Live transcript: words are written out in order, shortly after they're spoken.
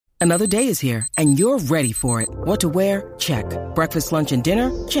Another day is here, and you're ready for it. What to wear? Check. Breakfast, lunch, and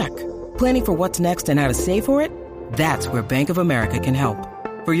dinner? Check. Planning for what's next and how to save for it? That's where Bank of America can help.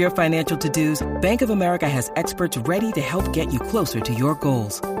 For your financial to-dos, Bank of America has experts ready to help get you closer to your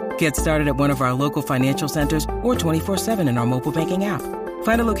goals. Get started at one of our local financial centers or 24/7 in our mobile banking app.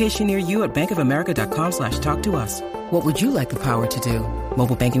 Find a location near you at bankofamerica.com/talktous. What would you like the power to do?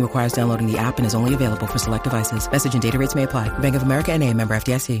 Mobile banking requires downloading the app and is only available for select devices. Message and data rates may apply. Bank of America N.A., member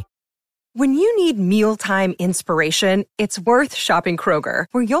FDIC. When you need mealtime inspiration, it's worth shopping Kroger,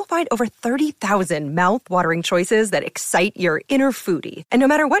 where you'll find over 30,000 mouth-watering choices that excite your inner foodie. And no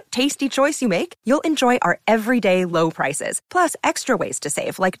matter what tasty choice you make, you'll enjoy our everyday low prices, plus extra ways to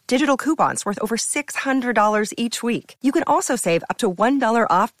save, like digital coupons worth over $600 each week. You can also save up to $1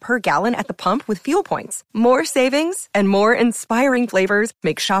 off per gallon at the pump with fuel points. More savings and more inspiring flavors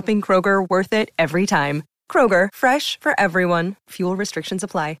make shopping Kroger worth it every time. Kroger, fresh for everyone. Fuel restrictions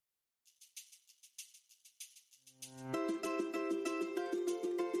apply.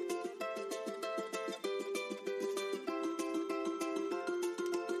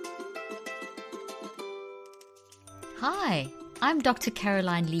 Hi, I'm Dr.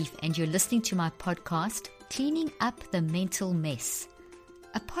 Caroline Leaf, and you're listening to my podcast, Cleaning Up the Mental Mess,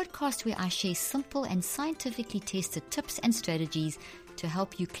 a podcast where I share simple and scientifically tested tips and strategies to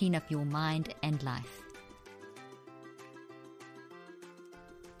help you clean up your mind and life.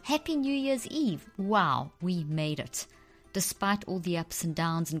 Happy New Year's Eve! Wow, we made it. Despite all the ups and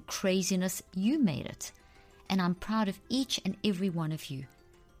downs and craziness, you made it. And I'm proud of each and every one of you.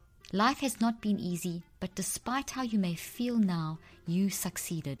 Life has not been easy, but despite how you may feel now, you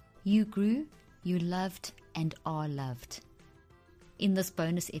succeeded. You grew, you loved, and are loved. In this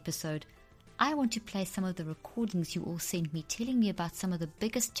bonus episode, I want to play some of the recordings you all sent me telling me about some of the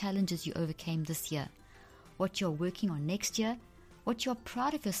biggest challenges you overcame this year, what you're working on next year, what you're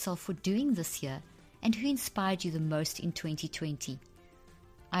proud of yourself for doing this year, and who inspired you the most in 2020.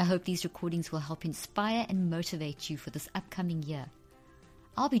 I hope these recordings will help inspire and motivate you for this upcoming year.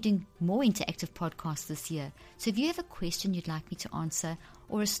 I'll be doing more interactive podcasts this year, so if you have a question you'd like me to answer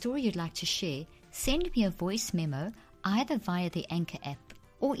or a story you'd like to share, send me a voice memo either via the Anchor app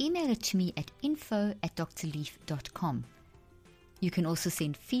or email it to me at info@drleaf.com. You can also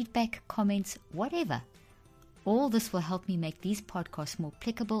send feedback, comments, whatever. All this will help me make these podcasts more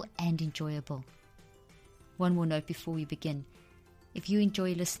applicable and enjoyable. One more note before we begin. If you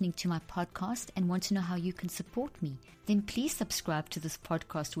enjoy listening to my podcast and want to know how you can support me, then please subscribe to this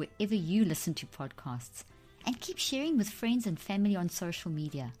podcast wherever you listen to podcasts, and keep sharing with friends and family on social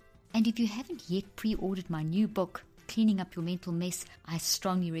media. And if you haven't yet pre-ordered my new book, Cleaning Up Your Mental Mess, I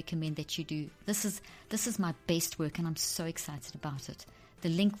strongly recommend that you do. This is my best work, and I'm so excited about it. The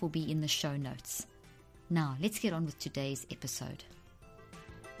link will be in the show notes. Now, let's get on with today's episode.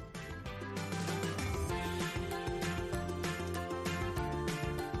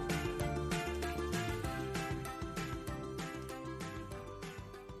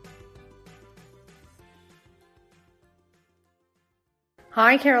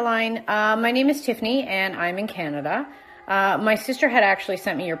 Hi, Caroline. My name is Tiffany, and I'm in Canada. My sister had actually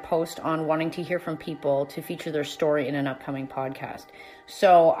sent me your post on wanting to hear from people to feature their story in an upcoming podcast.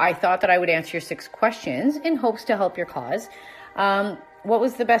 So I thought that I would answer your 6 questions in hopes to help your cause. What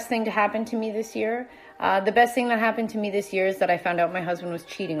was the best thing to happen to me this year? The best thing that happened to me this year is that I found out my husband was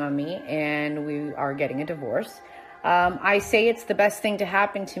cheating on me, and we are getting a divorce. I say it's the best thing to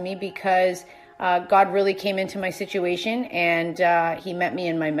happen to me because God really came into my situation, and he met me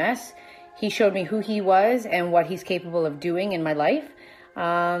in my mess. He showed me who he was and what he's capable of doing in my life,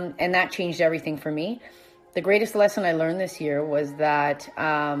 and that changed everything for me. The greatest lesson I learned this year was that,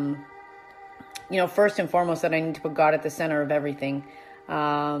 first and foremost, that I need to put God at the center of everything.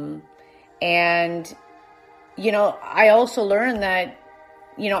 I also learned that,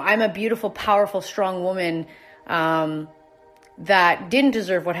 I'm a beautiful, powerful, strong woman that didn't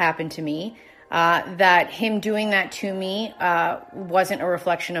deserve what happened to me. That him doing that to me wasn't a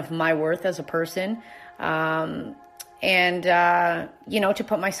reflection of my worth as a person. To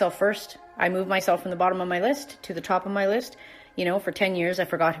put myself first, I moved myself from the bottom of my list to the top of my list. For 10 years, I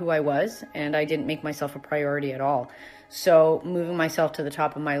forgot who I was, and I didn't make myself a priority at all. So moving myself to the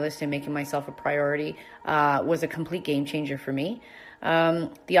top of my list and making myself a priority was a complete game changer for me.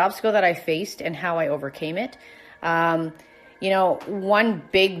 The obstacle that I faced and how I overcame it, one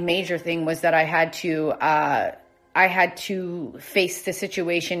big major thing was that I had to face the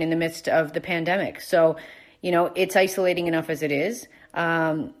situation in the midst of the pandemic. So, it's isolating enough as it is,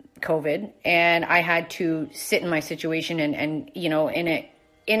 COVID, and I had to sit in my situation and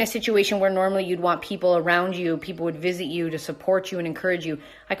in in a situation where normally you'd want people around you, people would visit you to support you and encourage you.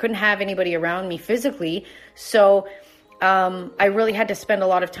 I couldn't have anybody around me physically. So I really had to spend a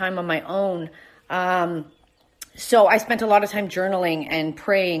lot of time on my own. So I spent a lot of time journaling and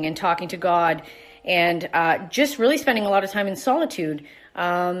praying and talking to God, and just really spending a lot of time in solitude,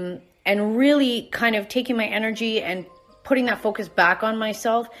 and really kind of taking my energy and putting that focus back on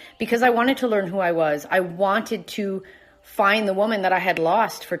myself, because I wanted to learn who I was. I wanted to find the woman that I had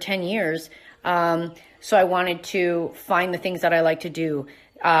lost for 10 years. So I wanted to find the things that I like to do.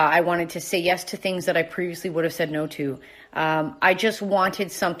 I wanted to say yes to things that I previously would have said no to. I just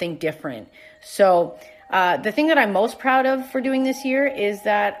wanted something different. So the thing that I'm most proud of for doing this year is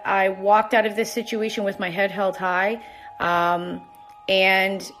that I walked out of this situation with my head held high.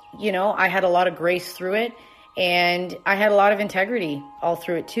 And, you know, I had a lot of grace through it, and I had a lot of integrity all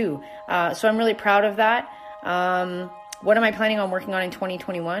through it too. So I'm really proud of that. What am I planning on working on in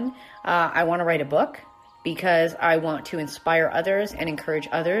 2021? I want to write a book, because I want to inspire others and encourage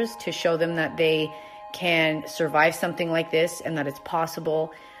others to show them that they can survive something like this and that it's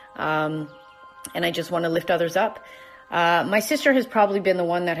possible. And I just want to lift others up. My sister has probably been the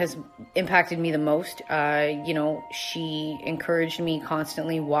one that has impacted me the most. You know, she encouraged me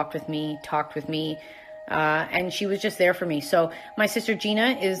constantly, walked with me, talked with me, and she was just there for me. So my sister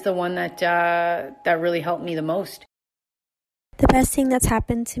Gina is the one that really helped me the most. The best thing that's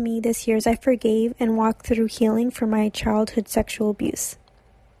happened to me this year is I forgave and walked through healing from my childhood sexual abuse.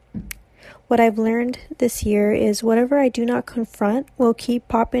 What I've learned this year is whatever I do not confront will keep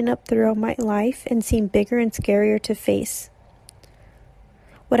popping up throughout my life and seem bigger and scarier to face.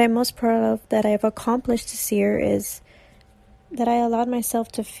 What I'm most proud of that I've accomplished this year is that I allowed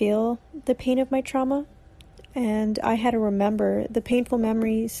myself to feel the pain of my trauma, and I had to remember the painful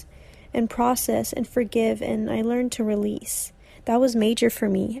memories and process and forgive, and I learned to release. That was major for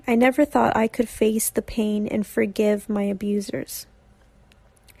me. I never thought I could face the pain and forgive my abusers.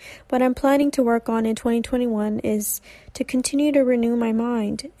 What I'm planning to work on in 2021 is to continue to renew my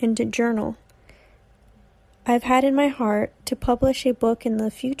mind and to journal. I've had in my heart to publish a book in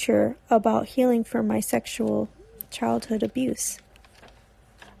the future about healing from my sexual childhood abuse.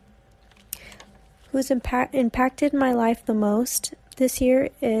 Who's impacted my life the most this year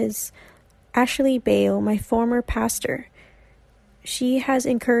is Ashley Bale, my former pastor. She has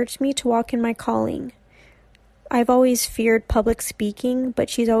encouraged me to walk in my calling. I've always feared public speaking, but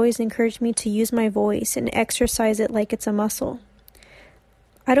she's always encouraged me to use my voice and exercise it like it's a muscle.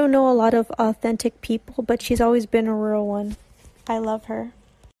 I don't know a lot of authentic people, but she's always been a real one. I love her.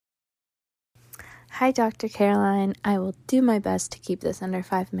 Hi, Dr. Caroline. I will do my best to keep this under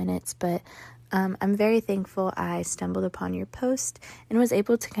 5 minutes, but I'm very thankful I stumbled upon your post and was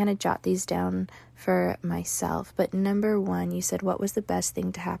able to kind of jot these down for myself. But number one, you said, what was the best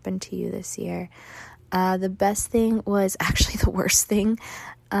thing to happen to you this year? The best thing was actually the worst thing,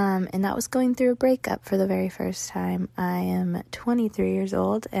 and that was going through a breakup for the very first time. I am 23 years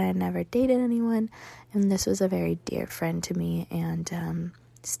old and I never dated anyone, and this was a very dear friend to me, and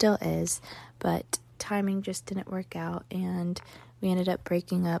still is, but timing just didn't work out, and we ended up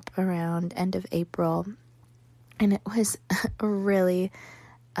breaking up around end of April, and it was really,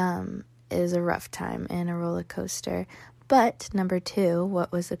 it was a rough time and a roller coaster. But number two,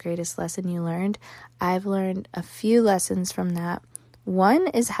 what was the greatest lesson you learned? I've learned a few lessons from that. One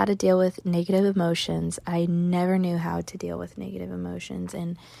is how to deal with negative emotions. I never knew how to deal with negative emotions,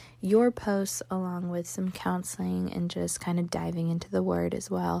 and your posts, along with some counseling and just kind of diving into the word as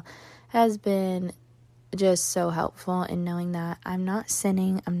well, has been just so helpful in knowing that I'm not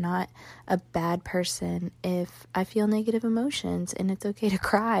sinning, I'm not a bad person if I feel negative emotions, and it's okay to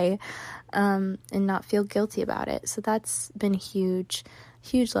cry and not feel guilty about it. So that's been a huge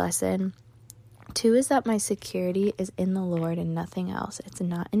lesson. Two is that my security is in the Lord and nothing else. It's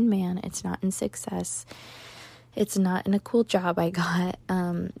not in man, it's not in success, it's not in a cool job I got,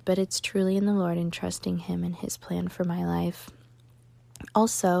 but it's truly in the Lord and trusting Him and His plan for my life.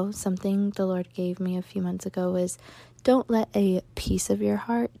 Also, something the Lord gave me a few months ago was don't let a piece of your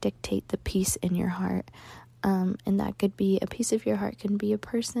heart dictate the peace in your heart. And that could be a piece of your heart can be a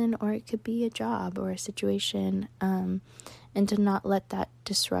person, or it could be a job or a situation. And to not let that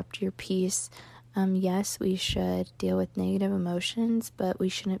disrupt your peace. Yes, we should deal with negative emotions, but we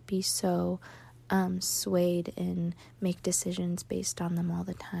shouldn't be so swayed and make decisions based on them all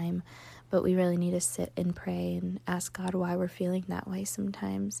the time. But we really need to sit and pray and ask God why we're feeling that way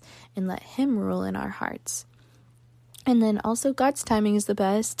sometimes, and let Him rule in our hearts. And then also, God's timing is the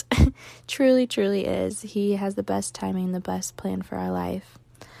best. Truly, truly is. He has the best timing, the best plan for our life.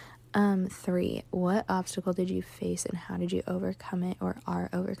 3, what obstacle did you face and how did you overcome it or are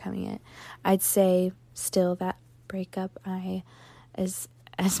overcoming it? I'd say still that breakup. As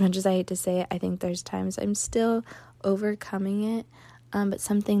much as I hate to say it, I think there's times I'm still overcoming it. But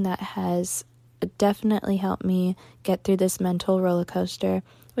something that has definitely helped me get through this mental roller coaster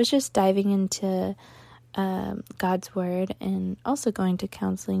was just diving into God's word and also going to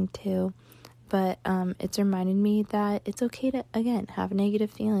counseling too. But it's reminded me that it's okay to, again, have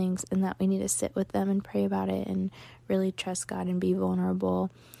negative feelings and that we need to sit with them and pray about it and really trust God and be vulnerable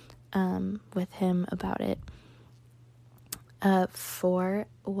with Him about it. 4,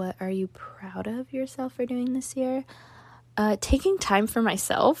 what are you proud of yourself for doing this year? Taking time for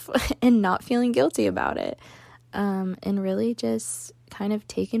myself and not feeling guilty about it. And really just kind of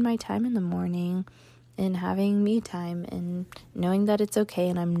taking my time in the morning and having me time and knowing that it's okay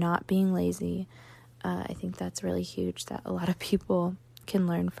and I'm not being lazy. I think that's really huge that a lot of people can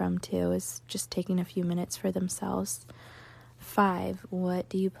learn from too, is just taking a few minutes for themselves. 5, what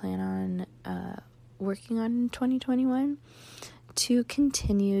do you plan on working on in 2021? To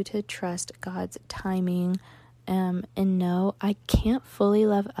continue to trust God's timing and know I can't fully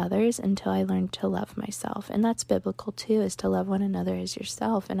love others until I learn to love myself. And that's biblical too, is to love one another as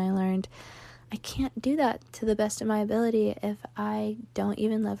yourself. And I learned I can't do that to the best of my ability if I don't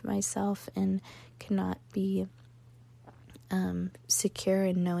even love myself and cannot be secure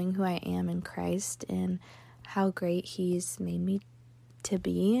in knowing who I am in Christ and how great He's made me to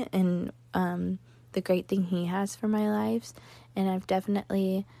be and the great thing He has for my lives. And I've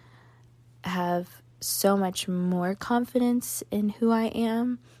definitely have so much more confidence in who I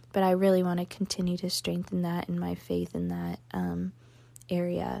am, but I really want to continue to strengthen that in my faith in that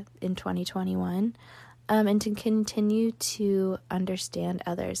area in 2021, and to continue to understand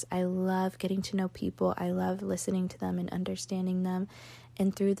others. I love getting to know people. I love listening to them and understanding them.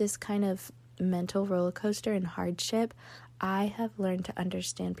 And through this kind of mental roller coaster and hardship, I have learned to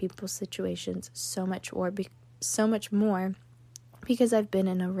understand people's situations so much more because I've been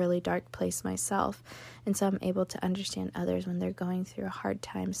in a really dark place myself. And so I'm able to understand others when they're going through a hard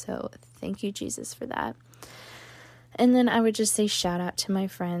time. So thank you, Jesus, for that. And then I would just say shout out to my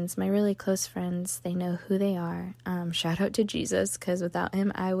friends, my really close friends. They know who they are. Shout out to Jesus, because without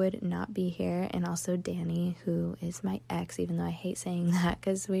Him, I would not be here. And also Danny, who is my ex, even though I hate saying that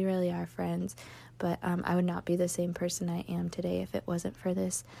because we really are friends. But I would not be the same person I am today if it wasn't for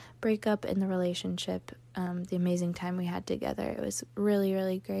this breakup in the relationship, the amazing time we had together. It was really,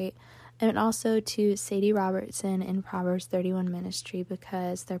 really great. And also to Sadie Robertson and Proverbs 31 Ministry,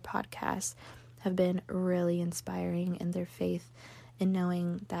 because their podcasts have been really inspiring in their faith and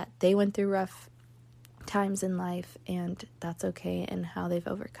knowing that they went through rough times in life and that's okay, and how they've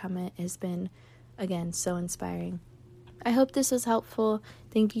overcome it has been, again, so inspiring. I hope this was helpful.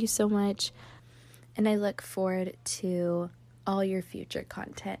 Thank you so much. And I look forward to all your future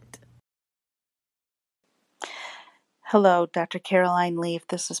content. Hello, Dr. Caroline Leaf.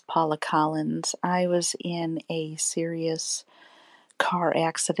 This is Paula Collins. I was in a serious car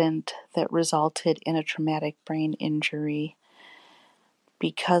accident that resulted in a traumatic brain injury.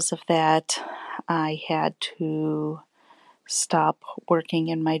 Because of that, I had to stop working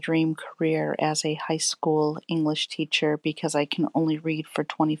in my dream career as a high school English teacher because I can only read for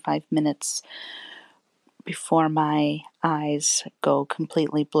 25 minutes before my eyes go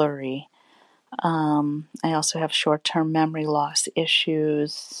completely blurry. I also have short-term memory loss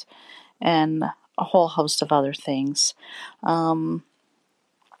issues and a whole host of other things.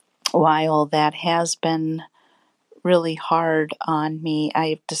 While that has been really hard on me,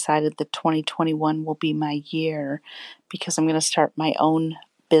 I've decided that 2021 will be my year because I'm going to start my own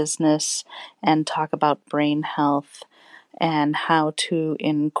business and talk about brain health and how to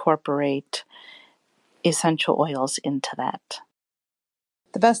incorporate essential oils into that.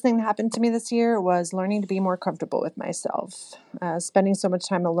 The best thing that happened to me this year was learning to be more comfortable with myself. Spending so much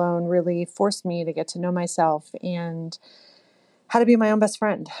time alone really forced me to get to know myself and how to be my own best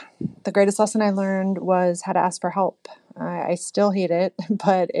friend. The greatest lesson I learned was how to ask for help. I still hate it,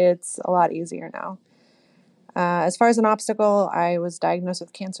 but it's a lot easier now. As far as an obstacle, I was diagnosed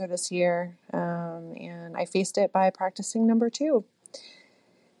with cancer this year, and I faced it by practicing number 2.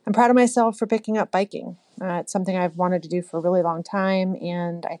 I'm proud of myself for picking up biking. It's something I've wanted to do for a really long time,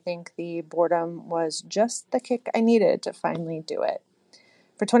 and I think the boredom was just the kick I needed to finally do it.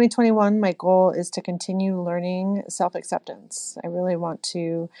 For 2021, my goal is to continue learning self-acceptance. I really want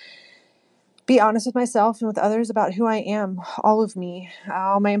to be honest with myself and with others about who I am, all of me,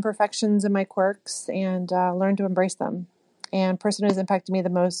 all my imperfections and my quirks, and learn to embrace them. And the person who's impacted me the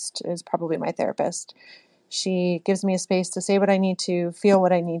most is probably my therapist. She gives me a space to say what I need to, feel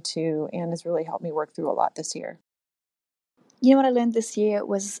what I need to, and has really helped me work through a lot this year. You know what I learned this year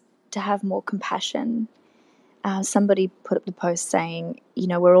was to have more compassion. Somebody put up the post saying,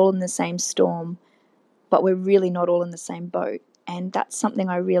 we're all in the same storm, but we're really not all in the same boat. And that's something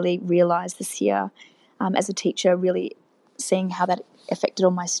I really realized this year as a teacher, really seeing how that affected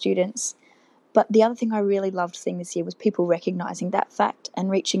all my students. But the other thing I really loved seeing this year was people recognizing that fact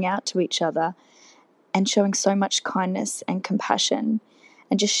and reaching out to each other and showing so much kindness and compassion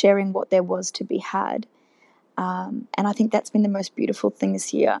and just sharing what there was to be had. And I think that's been the most beautiful thing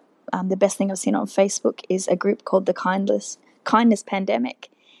this year. The best thing I've seen on Facebook is a group called the Kindness Pandemic.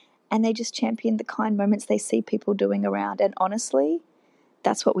 And they just champion the kind moments they see people doing around. And honestly,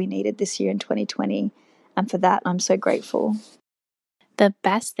 that's what we needed this year in 2020. And for that, I'm so grateful. The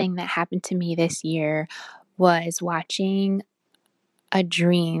best thing that happened to me this year was watching a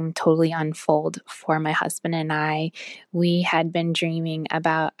dream totally unfold for my husband and I. We had been dreaming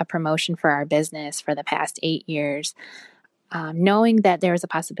about a promotion for our business for the past 8 years, knowing that there was a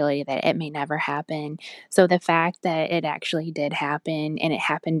possibility that it may never happen. So the fact that it actually did happen, and it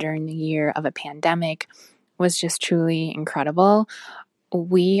happened during the year of a pandemic, was just truly incredible.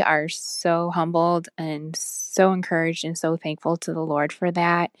 We are so humbled and so encouraged and so thankful to the Lord for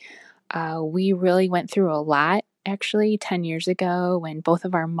that. We really went through a lot, actually, 10 years ago when both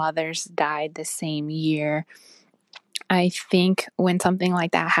of our mothers died the same year. I think when something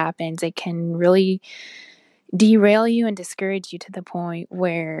like that happens, it can really derail you and discourage you to the point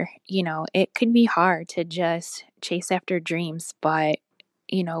where, it could be hard to just chase after dreams. But,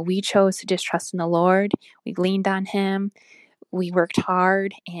 we chose to just trust in the Lord. We leaned on Him. We worked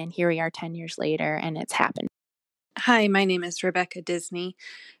hard, and here we are 10 years later, and it's happened. Hi, my name is Rebecca Disney.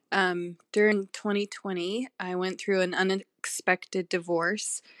 During 2020, I went through an unexpected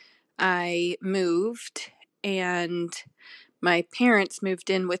divorce. I moved, and my parents moved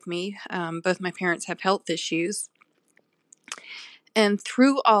in with me. Both my parents have health issues. And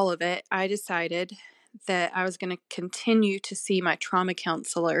through all of it, I decided that I was going to continue to see my trauma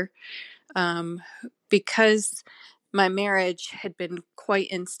counselor because my marriage had been quite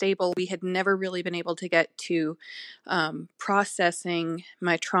unstable. We had never really been able to get to processing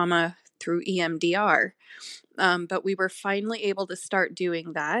my trauma through EMDR. But we were finally able to start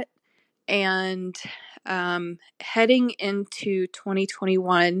doing that. And heading into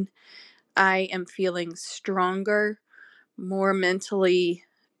 2021, I am feeling stronger, more mentally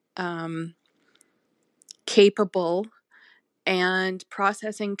capable, and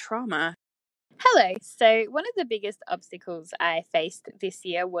processing trauma. Hello. So one of the biggest obstacles I faced this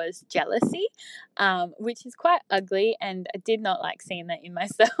year was jealousy, which is quite ugly, and I did not like seeing that in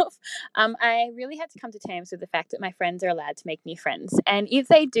myself. I really had to come to terms with the fact that my friends are allowed to make new friends. And if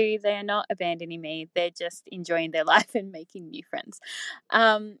they do, they're not abandoning me. They're just enjoying their life and making new friends.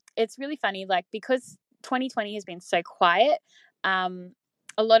 It's really funny, because 2020 has been so quiet,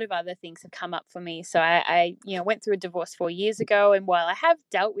 a lot of other things have come up for me. So I went through a divorce 4 years ago, and while I have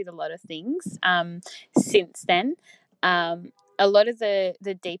dealt with a lot of things since then, a lot of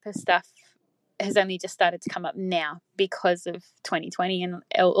the deeper stuff has only just started to come up now because of 2020 and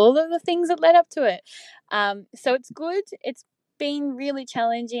all of the things that led up to it. So it's good. It's been really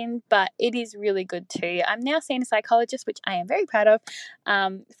challenging, but it is really good too. I'm now seeing a psychologist, which I am very proud of.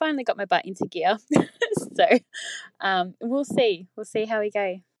 Finally got my butt into gear. So we'll see how we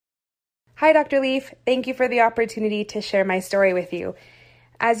go. Hi, Dr. Leaf. Thank you for the opportunity to share my story with you.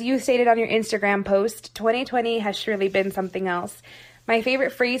 As you stated on your Instagram post, 2020 has surely been something else. My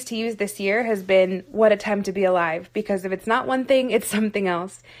favorite phrase to use this year has been, "What a time to be alive," because if it's not one thing, it's something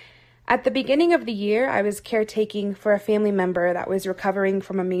else. At the beginning of the year, I was caretaking for a family member that was recovering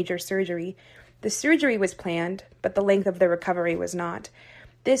from a major surgery. The surgery was planned, but the length of the recovery was not.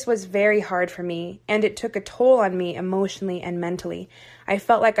 This was very hard for me, and it took a toll on me emotionally and mentally. I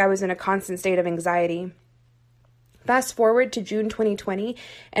felt like I was in a constant state of anxiety. Fast forward to June 2020,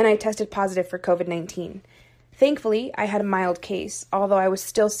 and I tested positive for COVID-19. Thankfully, I had a mild case, although I was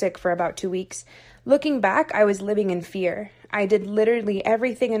still sick for about 2 weeks. Looking back, I was living in fear. I did literally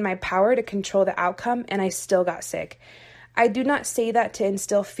everything in my power to control the outcome, and I still got sick. I do not say that to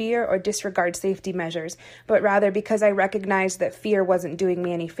instill fear or disregard safety measures, but rather because I recognized that fear wasn't doing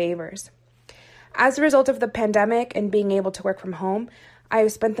me any favors. As a result of the pandemic and being able to work from home, I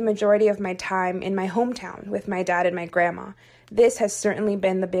have spent the majority of my time in my hometown with my dad and my grandma. This has certainly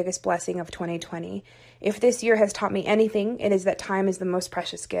been the biggest blessing of 2020. If this year has taught me anything, it is that time is the most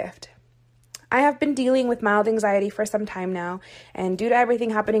precious gift. I have been dealing with mild anxiety for some time now, and due to everything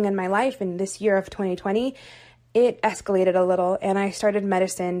happening in my life in this year of 2020, it escalated a little, and I started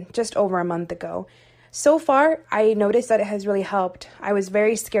medicine just over a month ago. So far, I noticed that it has really helped. I was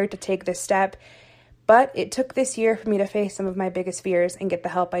very scared to take this step, but it took this year for me to face some of my biggest fears and get the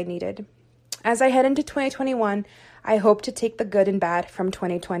help I needed. As I head into 2021, I hope to take the good and bad from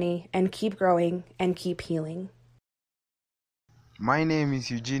 2020 and keep growing and keep healing. My name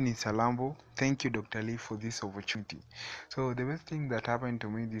is Eugenie Salambo. Thank you, Dr. Lee, for this opportunity. So the best thing that happened to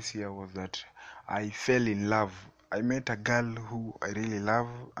me this year was that I fell in love. I met a girl who I really love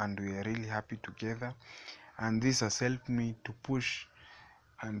and we are really happy together. And this has helped me to push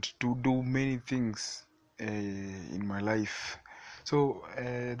and to do many things in my life. So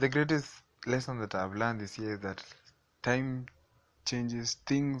the greatest lesson that I've learned this year is that time changes,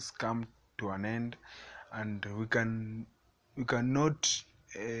 things come to an end, and we cannot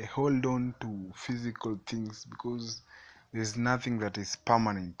hold on to physical things because there's nothing that is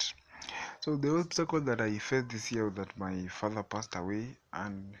permanent. So the obstacle that I faced this year was that my father passed away,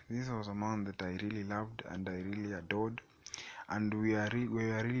 and this was a man that I really loved and I really adored, and we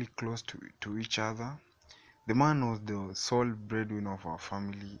were really close to each other. The man was the sole breadwinner of our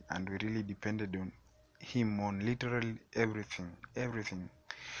family, and we really depended on him on literally everything.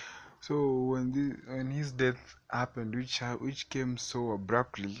 So when his death happened, which came so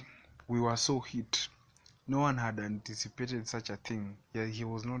abruptly, we were so hit. No one had anticipated such a thing. Yeah, he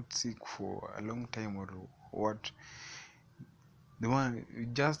was not sick for a long time or what. We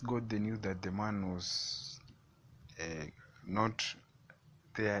just got the news that the man was not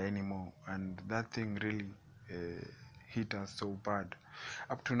there anymore, and that thing really hit us so bad.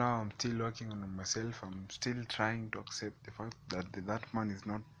 Up to now, I'm still working on myself. I'm still trying to accept the fact that that man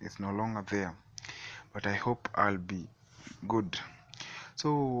is no longer there, but I hope I'll be good.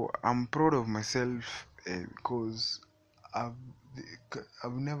 So I'm proud of myself because I've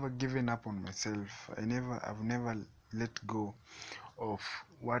never given up on myself. I've never let go of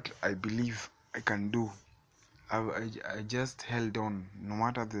what I believe I can do. I just held on. No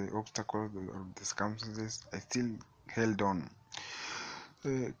matter the obstacles or the circumstances, I still held on.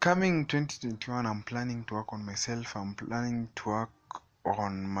 Coming 2021, I'm planning to work on myself. I'm planning to work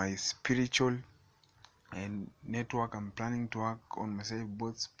on my spiritual and network. I'm planning to work on myself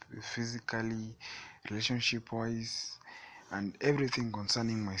both physically, relationship wise, and everything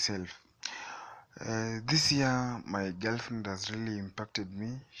concerning myself. This year my girlfriend has really impacted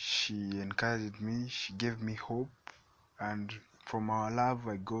me. She encouraged me, she gave me hope, and from our love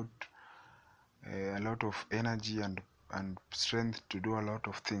I got a lot of energy and strength to do a lot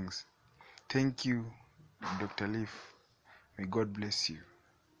of things. Thank you, Dr. Leaf. May God bless you.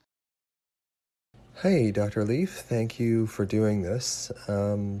 Hey, Dr. Leaf, thank you for doing this.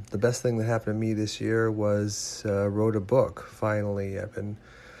 The best thing that happened to me this year was wrote a book, finally. I've been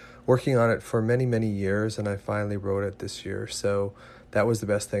working on it for many, many years, and I finally wrote it this year. So that was the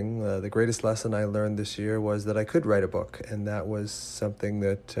best thing. The greatest lesson I learned this year was that I could write a book, and that was something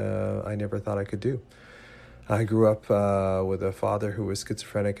that I never thought I could do. I grew up with a father who was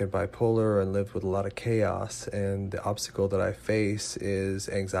schizophrenic and bipolar and lived with a lot of chaos, and the obstacle that I face is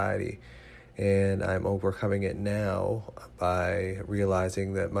anxiety. And I'm overcoming it now by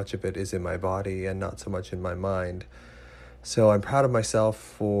realizing that much of it is in my body and not so much in my mind. So I'm proud of myself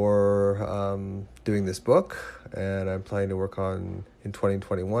for doing this book, and I'm planning to work on in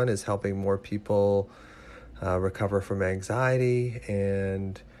 2021 is helping more people recover from anxiety.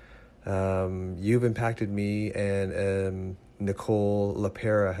 And you've impacted me, and Nicole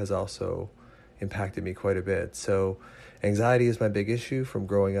LaPera has also impacted me quite a bit. So anxiety is my big issue from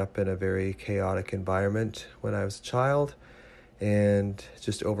growing up in a very chaotic environment when I was a child, and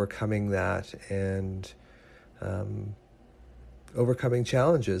just overcoming that and overcoming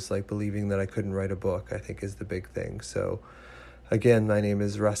challenges like believing that I couldn't write a book, I think is the big thing. So again, my name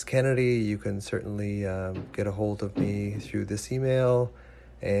is Russ Kennedy. You can certainly get a hold of me through this email,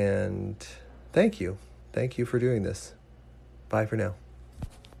 and thank you. Thank you for doing this. Bye for now.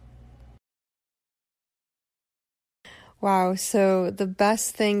 Wow, so the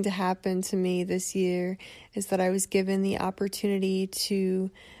best thing to happen to me this year is that I was given the opportunity to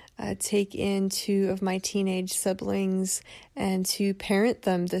take in 2 of my teenage siblings and to parent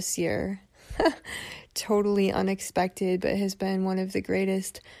them this year. Totally unexpected, but has been one of the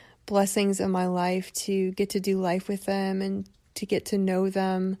greatest blessings of my life to get to do life with them and to get to know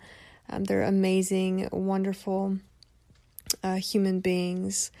them. They're amazing, wonderful human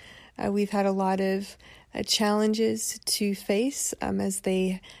beings. We've had a lot of challenges to face as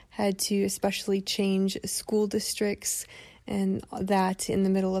they had to especially change school districts, and that in the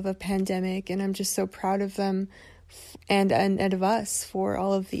middle of a pandemic. And I'm just so proud of them and of us for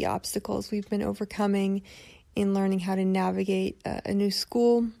all of the obstacles we've been overcoming in learning how to navigate a new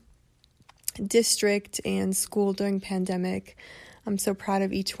school, district and school during pandemic. I'm so proud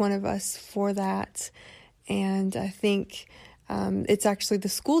of each one of us for that. And I think it's actually the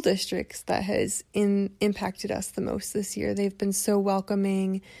school districts that has impacted us the most this year. They've been so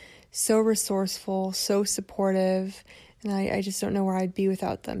welcoming, so resourceful, so supportive, and I just don't know where I'd be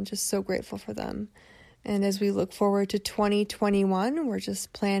without them. Just so grateful for them. And as we look forward to 2021, we're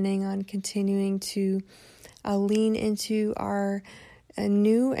just planning on continuing to lean into our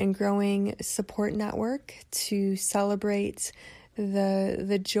new and growing support network to celebrate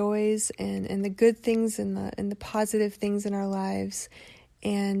the joys and the good things and the positive things in our lives,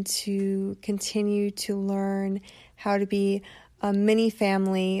 and to continue to learn how to be a mini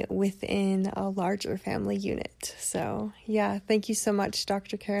family within a larger family unit. So yeah, thank you so much,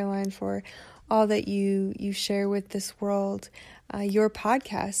 Dr. Caroline, for all that you share with this world. Your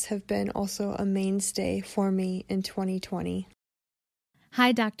podcasts have been also a mainstay for me in 2020.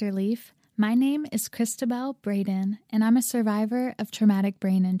 Hi, Dr. Leaf. My name is Christabel Braden, and I'm a survivor of traumatic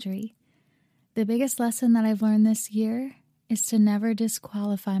brain injury. The biggest lesson that I've learned this year is to never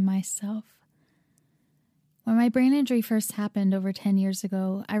disqualify myself. When my brain injury first happened over 10 years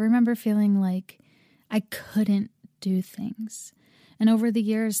ago, I remember feeling like I couldn't do things. And over the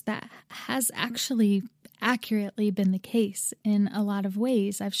years, that has actually accurately been the case in a lot of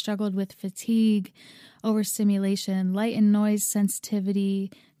ways. I've struggled with fatigue, overstimulation, light and noise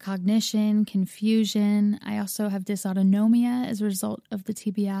sensitivity, cognition, confusion. I also have dysautonomia as a result of the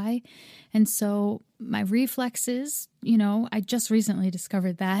TBI. And so my reflexes, I just recently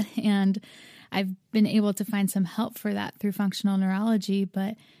discovered that, and I've been able to find some help for that through functional neurology,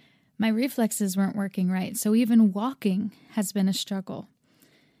 but my reflexes weren't working right. So even walking has been a struggle.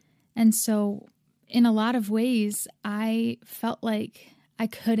 And so in a lot of ways, I felt like I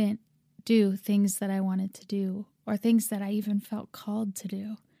couldn't do things that I wanted to do, or things that I even felt called to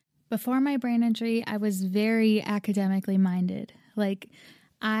do. Before my brain injury, I was very academically minded. Like,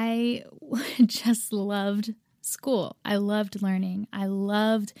 I just loved school. I loved learning. I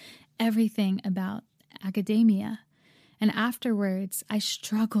loved everything about academia. And afterwards, I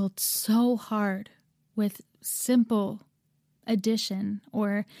struggled so hard with simple addition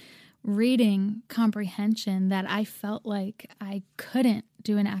or reading comprehension that I felt like I couldn't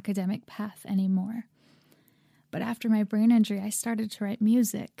do an academic path anymore. But after my brain injury, I started to write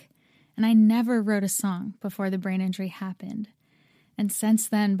music, and I never wrote a song before the brain injury happened. And since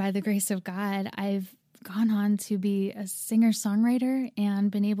then, by the grace of God, I've gone on to be a singer-songwriter and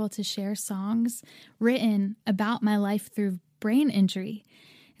been able to share songs written about my life through brain injury.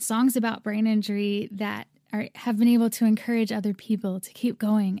 Songs about brain injury that have been able to encourage other people to keep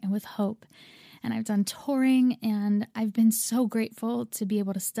going and with hope. And I've done touring, and I've been so grateful to be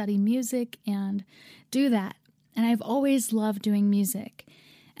able to study music and do that. And I've always loved doing music,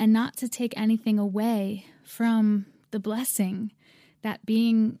 and not to take anything away from the blessing that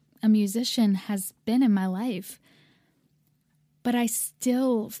being a musician has been in my life. But I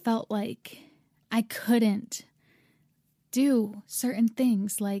still felt like I couldn't do certain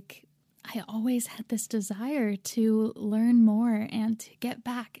things. Like, I always had this desire to learn more and to get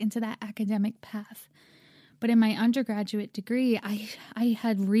back into that academic path. But in my undergraduate degree, I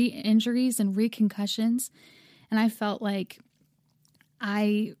had re-injuries and re-concussions, and I felt like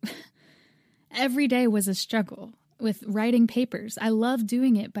every day was a struggle with writing papers. I loved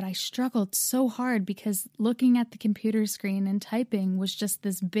doing it, but I struggled so hard because looking at the computer screen and typing was just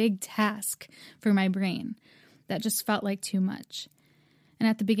this big task for my brain that just felt like too much. And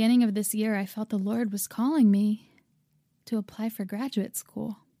at the beginning of this year, I felt the Lord was calling me to apply for graduate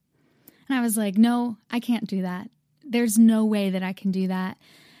school. And I was like, no, I can't do that. There's no way that I can do that.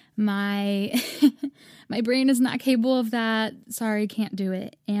 My brain is not capable of that. Sorry, can't do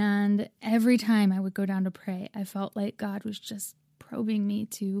it. And every time I would go down to pray, I felt like God was just probing me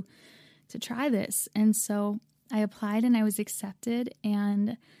to try this. And so I applied and I was accepted.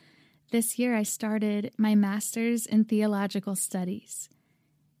 And this year I started my master's in theological studies.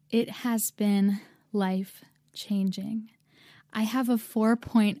 It has been life-changing. I have a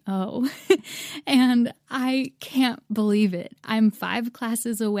 4.0 and I can't believe it. I'm 5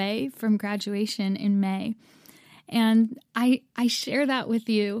 classes away from graduation in May. And I share that with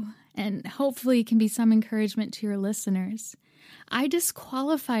you, and hopefully it can be some encouragement to your listeners. I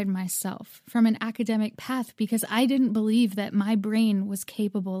disqualified myself from an academic path because I didn't believe that my brain was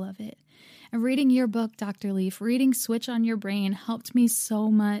capable of it. And reading your book, Dr. Leaf, reading Switch on Your Brain helped me so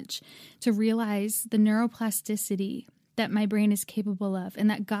much to realize the neuroplasticity that my brain is capable of, and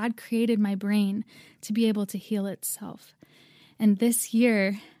that God created my brain to be able to heal itself. And this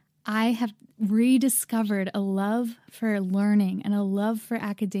year, I have rediscovered a love for learning and a love for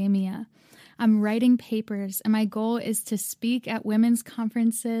academia. I'm writing papers, and my goal is to speak at women's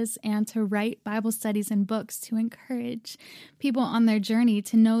conferences and to write Bible studies and books to encourage people on their journey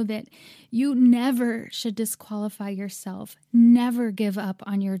to know that you never should disqualify yourself. Never give up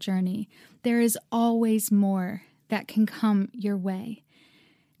on your journey. There is always more that can come your way.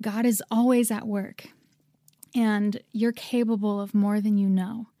 God is always at work, and you're capable of more than you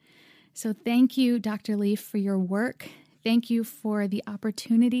know. So thank you, Dr. Leaf, for your work. Thank you for the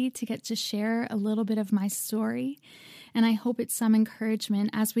opportunity to get to share a little bit of my story. And I hope it's some encouragement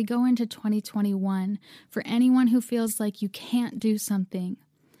as we go into 2021 for anyone who feels like you can't do something.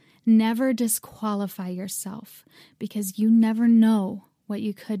 Never disqualify yourself, because you never know what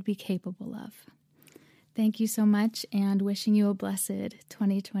you could be capable of. Thank you so much, and wishing you a blessed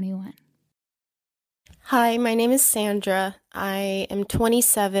 2021. Hi, my name is Sandra. I am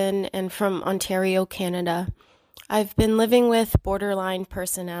 27 and from Ontario, Canada. I've been living with borderline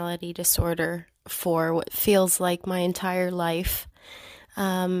personality disorder for what feels like my entire life,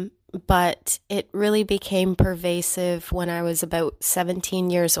 but it really became pervasive when I was about 17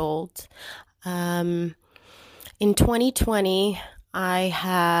 years old. In 2020, I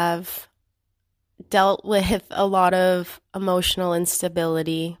have dealt with a lot of emotional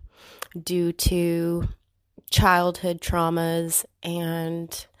instability due to childhood traumas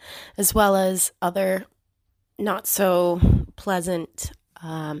and as well as other not so pleasant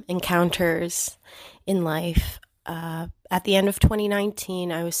encounters in life. At the end of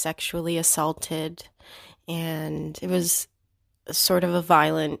 2019, I was sexually assaulted, and it was sort of a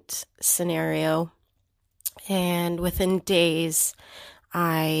violent scenario. And within days,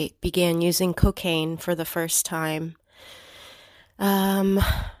 I began using cocaine for the first time.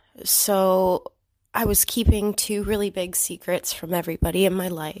 So I was keeping two really big secrets from everybody in my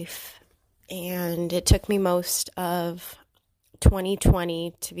life. And it took me most of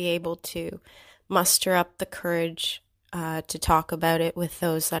 2020 to be able to muster up the courage to talk about it with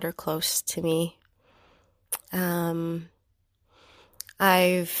those that are close to me. I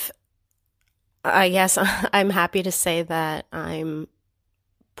guess I'm happy to say that I'm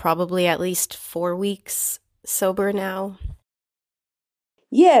probably at least 4 weeks sober now.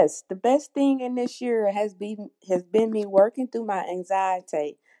 Yes, the best thing in this year has been me working through my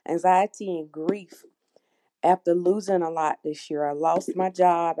anxiety and grief after losing a lot this year. I lost my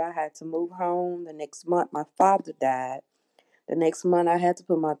job. I had to move home. The next month, my father died. The next month, I had to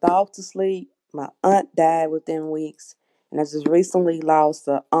put my dog to sleep. My aunt died within weeks. And I just recently lost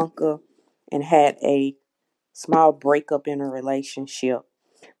an uncle and had a small breakup in a relationship.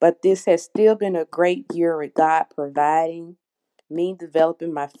 But this has still been a great year with God providing, me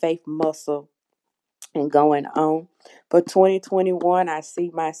developing my faith muscle and going on. For 2021, I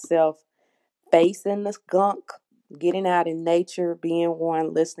see myself facing the skunk, getting out in nature, being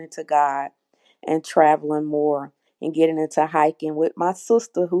one, listening to God, and traveling more and getting into hiking with my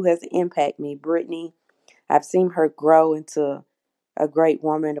sister who has impacted me, Brittany. I've seen her grow into a great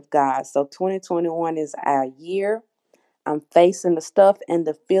woman of God. So 2021 is our year. I'm facing the stuff and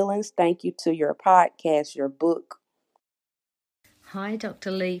the feelings. Thank you to your podcast, your book. Hi,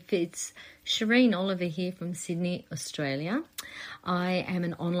 Dr. Leaf. It's Shireen Oliver here from Sydney, Australia. I am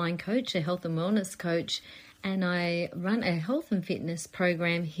an online coach, a health and wellness coach, and I run a health and fitness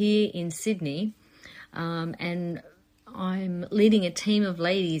program here in Sydney. And I'm leading a team of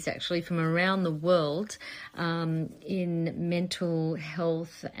ladies actually from around the world in mental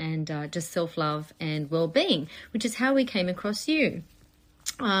health and just self-love and well-being, which is how we came across you.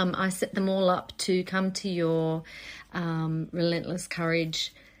 I set them all up to come to your Relentless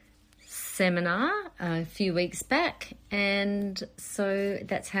Courage seminar a few weeks back, and so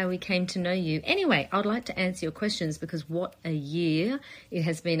that's how we came to know you. Anyway, I'd like to answer your questions because what a year. It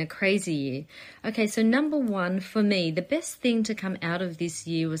has been a crazy year. Okay, so number one for me, the best thing to come out of this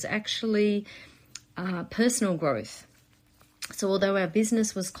year was actually personal growth. So although our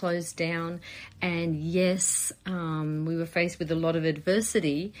business was closed down and yes, we were faced with a lot of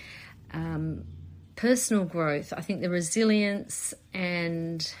adversity, personal growth, I think the resilience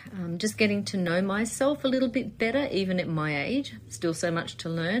and just getting to know myself a little bit better, even at my age, still so much to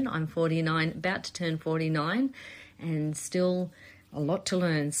learn. I'm 49, about to turn 49, and still a lot to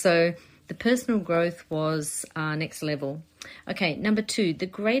learn. So the personal growth was next level. Okay, number two, the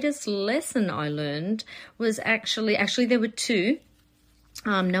greatest lesson I learned was actually there were two.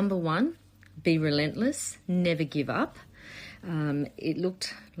 Number one, be relentless, never give up. It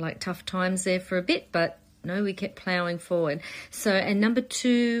looked like tough times there for a bit, but no, we kept ploughing forward. So, and number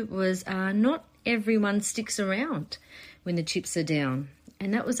two was not everyone sticks around when the chips are down.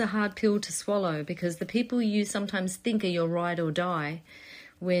 And that was a hard pill to swallow because the people you sometimes think are your ride or die,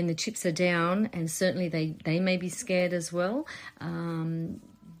 when the chips are down, and certainly they may be scared as well,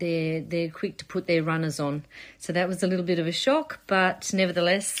 they're quick to put their runners on. So that was a little bit of a shock, but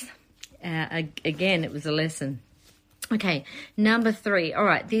nevertheless, again, it was a lesson. Okay, number 3. All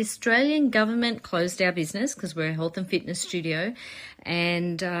right, the Australian government closed our business because we're a health and fitness studio.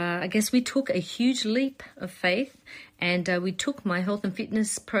 And I guess we took a huge leap of faith, and we took my health and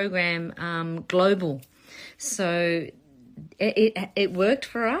fitness program global. So it worked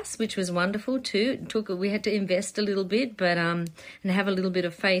for us, which was wonderful too. We had to invest a little bit, but and have a little bit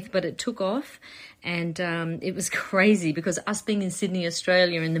of faith, but it took off. And it was crazy because us being in Sydney,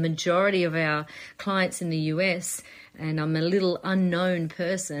 Australia, and the majority of our clients in the US, and I'm a little unknown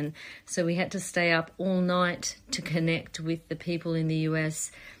person, so we had to stay up all night to connect with the people in the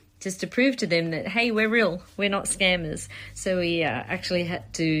US just to prove to them that, hey, we're real, we're not scammers. So we actually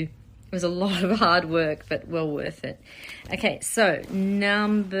had to, it was a lot of hard work, but well worth it. Okay, so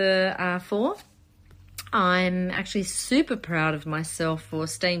number 4. I'm actually super proud of myself for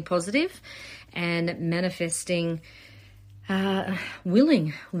staying positive and manifesting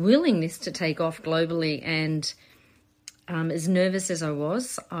willingness to take off globally. And as nervous as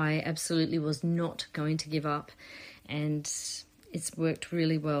I absolutely was not going to give up, and it's worked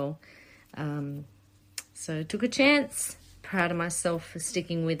really well. So took a chance. Proud of myself for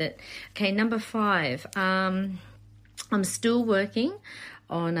sticking with it. Okay, number 5. I'm still working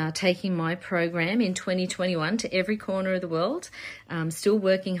on taking my program in 2021 to every corner of the world. Still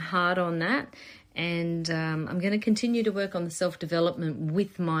working hard on that. And I'm going to continue to work on the self-development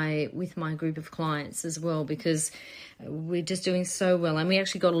with my group of clients as well, because we're just doing so well. And we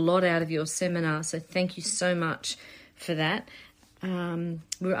actually got a lot out of your seminar, so thank you so much for that. We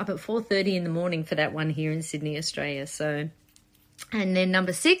were up at 4:30 in the morning for that one here in Sydney, Australia. So, and then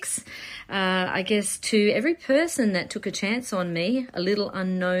number 6, I guess to every person that took a chance on me, a little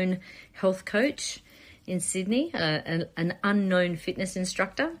unknown health coach in Sydney, an unknown fitness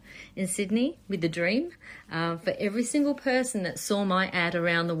instructor in Sydney with a dream, for every single person that saw my ad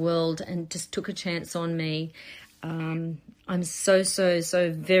around the world and just took a chance on me, I'm so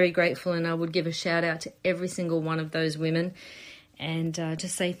very grateful, and I would give a shout out to every single one of those women and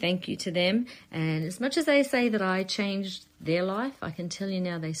just say thank you to them. And as much as they say that I changed their life, I can tell you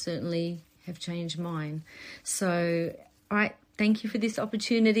now they certainly have changed mine. So, all right, thank you for this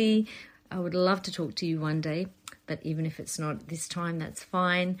opportunity. I would love to talk to you one day, but even if it's not this time, that's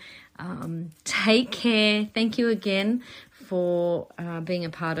fine. Take care. Thank you again for being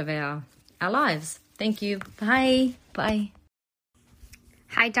a part of our lives. Thank you. Bye. Bye.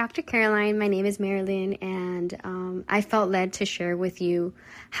 Hi, Dr. Caroline. My name is Marilyn, and I felt led to share with you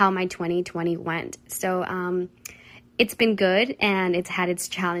how my 2020 went. So it's been good, and it's had its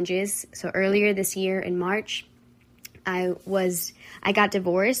challenges. So earlier this year in March, I got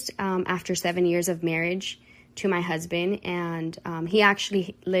divorced after 7 years of marriage to my husband, and he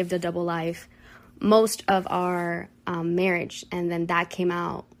actually lived a double life most of our marriage, and then that came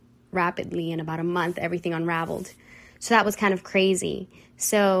out rapidly. In about a month, everything unraveled. So that was kind of crazy.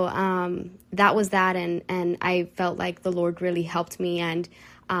 So that was that, and I felt like the Lord really helped me, and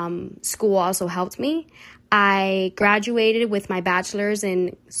school also helped me. I graduated with my bachelor's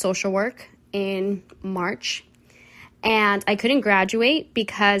in social work in March, and I couldn't graduate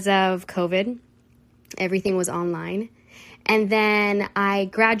because of COVID. Everything was online. And then I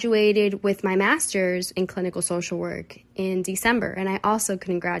graduated with my master's in clinical social work in December, and I also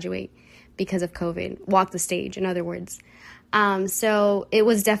couldn't graduate because of COVID, walk the stage, in other words. So it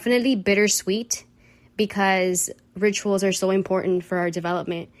was definitely bittersweet because rituals are so important for our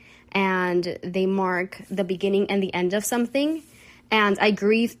development, and they mark the beginning and the end of something. And I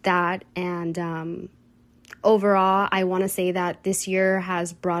grieved that, and overall, I want to say that this year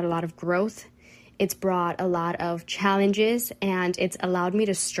has brought a lot of growth. It's brought a lot of challenges, and it's allowed me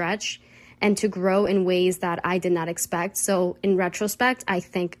to stretch and to grow in ways that I did not expect. So in retrospect, I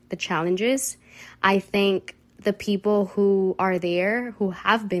thank the challenges. I thank the people who are there, who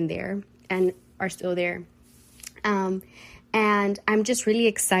have been there and are still there. And I'm just really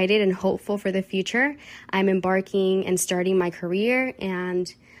excited and hopeful for the future. I'm embarking and starting my career,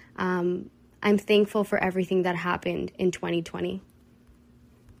 and I'm thankful for everything that happened in 2020.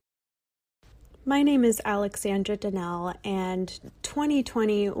 My name is Alexandra Donnell, and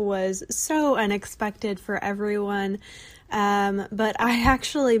 2020 was so unexpected for everyone, but I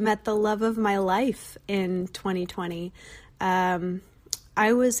actually met the love of my life in 2020.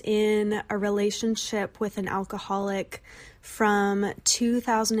 I was in a relationship with an alcoholic from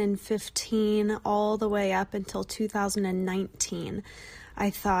 2015 all the way up until 2019. I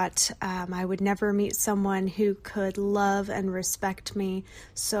thought I would never meet someone who could love and respect me,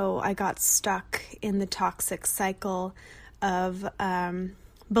 so I got stuck in the toxic cycle of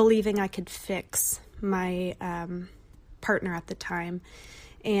believing I could fix my partner at the time.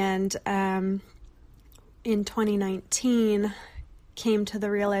 And in 2019, came to the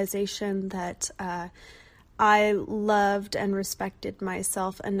realization that I loved and respected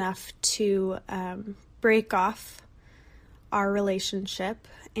myself enough to break off our relationship,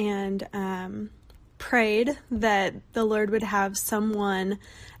 and prayed that the Lord would have someone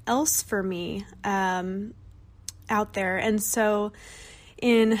else for me out there. And so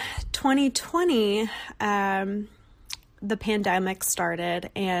in 2020, the pandemic started,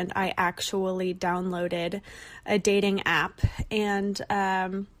 and I actually downloaded a dating app and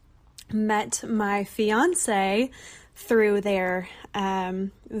met my fiance through there,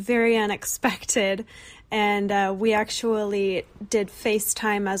 very unexpected. And we actually did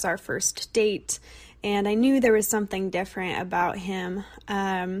FaceTime as our first date, and I knew there was something different about him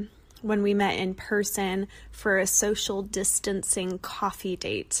when we met in person for a social distancing coffee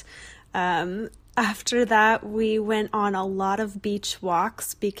date. After that, we went on a lot of beach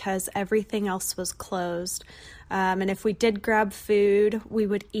walks because everything else was closed. And if we did grab food, we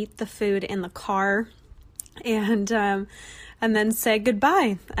would eat the food in the car and then say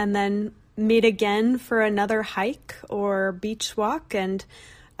goodbye, and then meet again for another hike or beach walk. And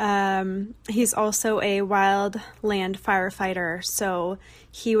he's also a wildland firefighter, so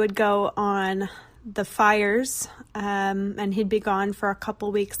he would go on the fires, and he'd be gone for a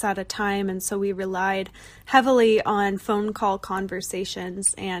couple weeks at a time, and so we relied heavily on phone call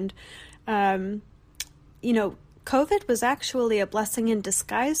conversations. And COVID was actually a blessing in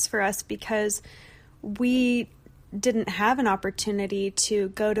disguise for us, because we didn't have an opportunity to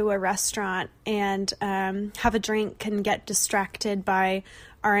go to a restaurant and have a drink and get distracted by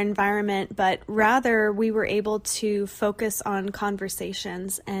our environment, but rather we were able to focus on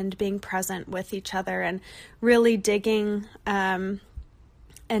conversations and being present with each other and really digging and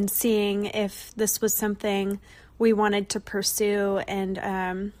seeing if this was something we wanted to pursue. And,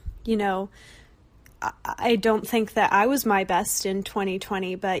 I don't think that I was my best in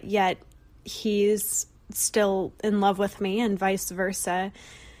 2020, but yet he's still in love with me and vice versa.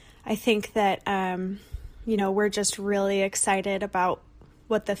 I think that, we're just really excited about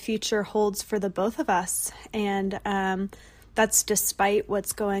what the future holds for the both of us. And that's despite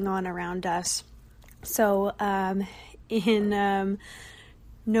what's going on around us. So in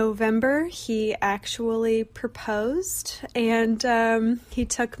November, he actually proposed, and he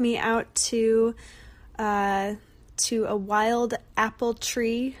took me out to a wild apple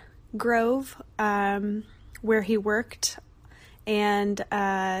tree grove where he worked, and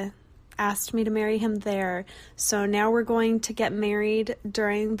asked me to marry him there. So now we're going to get married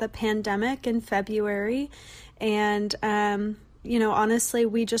during the pandemic in February. And, honestly,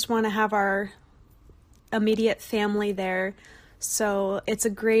 we just want to have our immediate family there. So it's a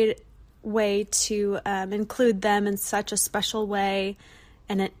great way to include them in such a special way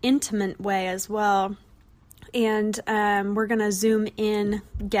and an intimate way as well. And we're going to Zoom in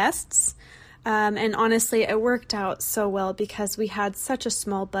guests. And honestly, it worked out so well because we had such a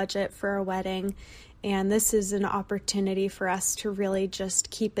small budget for a wedding. And this is an opportunity for us to really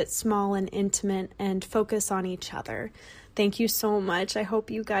just keep it small and intimate and focus on each other. Thank you so much. I hope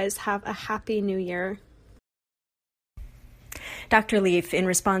you guys have a happy new year. Dr. Leaf, in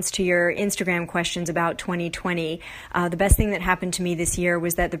response to your Instagram questions about 2020, the best thing that happened to me this year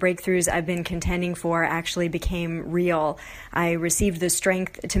was that the breakthroughs I've been contending for actually became real. I received the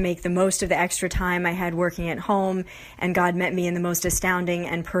strength to make the most of the extra time I had working at home, and God met me in the most astounding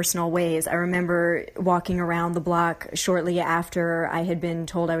and personal ways. I remember walking around the block shortly after I had been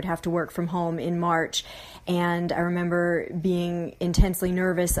told I would have to work from home in March. And I remember being intensely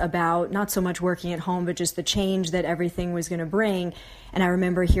nervous about not so much working at home, but just the change that everything was going to bring. And I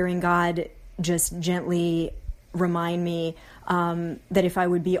remember hearing God just gently remind me that if I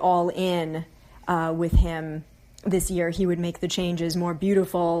would be all in with Him this year, He would make the changes more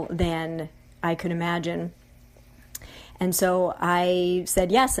beautiful than I could imagine. And so I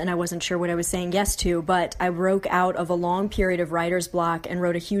said yes, and I wasn't sure what I was saying yes to, but I broke out of a long period of writer's block and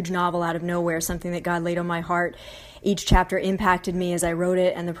wrote a huge novel out of nowhere, something that God laid on my heart. Each chapter impacted me as I wrote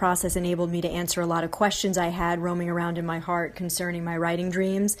it, and the process enabled me to answer a lot of questions I had roaming around in my heart concerning my writing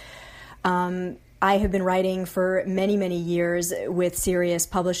dreams. I have been writing for many, many years with serious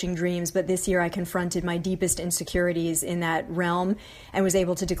publishing dreams, but this year I confronted my deepest insecurities in that realm and was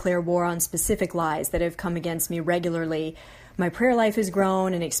able to declare war on specific lies that have come against me regularly. My prayer life has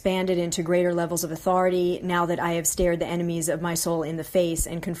grown and expanded into greater levels of authority now that I have stared the enemies of my soul in the face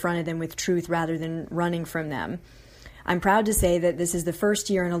and confronted them with truth rather than running from them. I'm proud to say that this is the first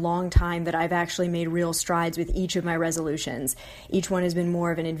year in a long time that I've actually made real strides with each of my resolutions. Each one has been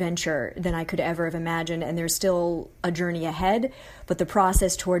more of an adventure than I could ever have imagined, and there's still a journey ahead, but the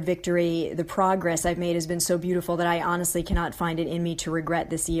process toward victory, the progress I've made has been so beautiful that I honestly cannot find it in me to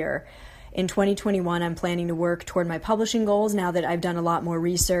regret this year. In 2021, I'm planning to work toward my publishing goals now that I've done a lot more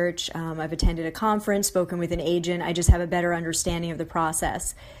research. I've attended a conference, spoken with an agent. I just have a better understanding of the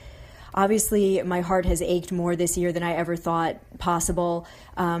process. Obviously, my heart has ached more this year than I ever thought possible,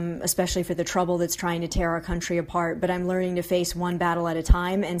 especially for the trouble that's trying to tear our country apart. But I'm learning to face one battle at a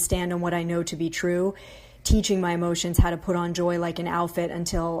time and stand on what I know to be true, teaching my emotions how to put on joy like an outfit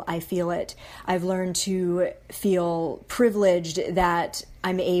until I feel it. I've learned to feel privileged that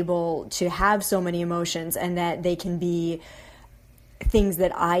I'm able to have so many emotions and that they can be things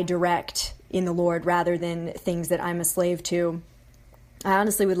that I direct in the Lord rather than things that I'm a slave to. I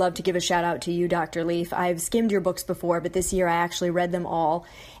honestly would love to give a shout out to you, Dr. Leaf. I've skimmed your books before, but this year I actually read them all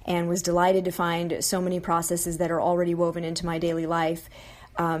and was delighted to find so many processes that are already woven into my daily life.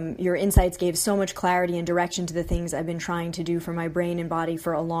 Your insights gave so much clarity and direction to the things I've been trying to do for my brain and body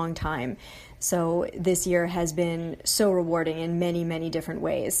for a long time. So this year has been so rewarding in many, many different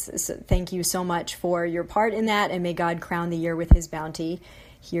ways. So thank you so much for your part in that, and may God crown the year with his bounty.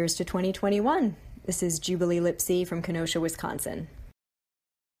 Here's to 2021. This is Jubilee Lipsy from Kenosha, Wisconsin.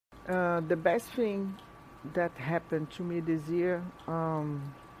 The best thing that happened to me this year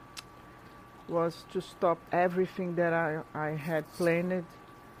was to stop everything that I had planned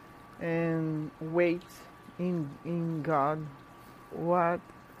and wait in God what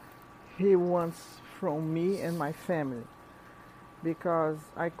he wants from me and my family, because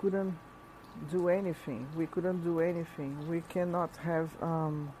I couldn't do anything. We couldn't do anything. We cannot have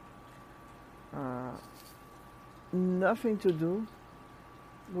nothing to do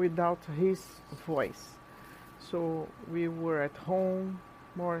without his voice. So we were at home,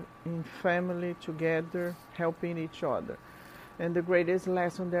 more in family together, helping each other. And the greatest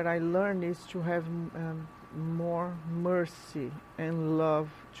lesson that I learned is to have more mercy and love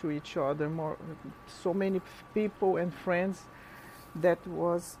to each other. So many people and friends that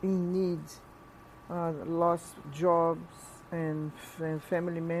was in need, lost jobs and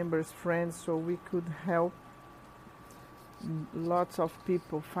family members, friends, so we could help lots of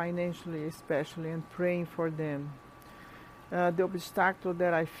people financially, especially, and praying for them. The obstacle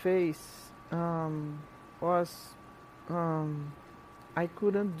that I faced was I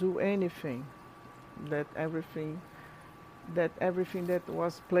couldn't do anything. Everything that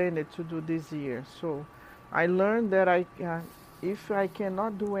was planned to do this year. So I learned that if I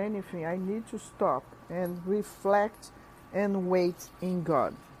cannot do anything, I need to stop and reflect and wait in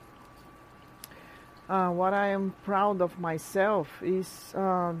God. What I am proud of myself is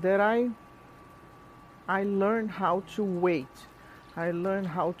that I learned how to wait. I learned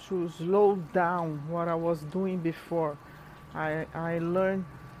how to slow down what I was doing before. I learned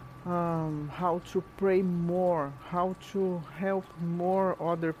how to pray more, how to help more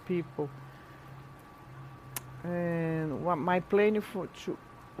other people. And what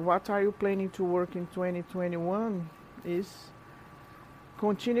are you planning to work in 2021 is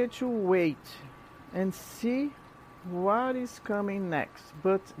continue to wait and see what is coming next,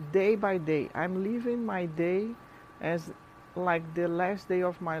 but day by day. I'm living my day as like the last day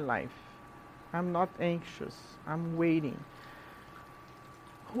of my life. I'm not anxious, I'm waiting.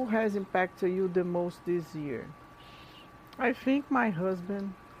 Who has impacted you the most this year? I think my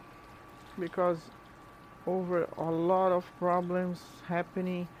husband, because over a lot of problems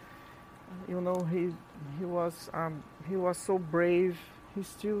happening, he was so brave. He's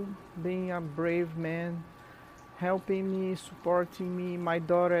still being a brave man, helping me, supporting me. My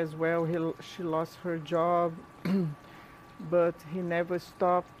daughter as well, she lost her job, but he never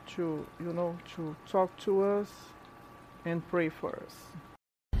stopped to talk to us and pray for us.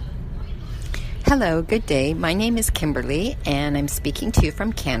 Hello, good day. My name is Kimberly, and I'm speaking to you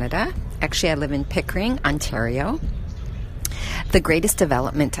from Canada. Actually, I live in Pickering, Ontario. The greatest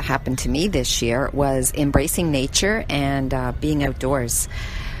development to happen to me this year was embracing nature and being outdoors.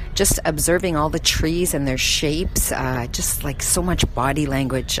 Just observing all the trees and their shapes, just like so much body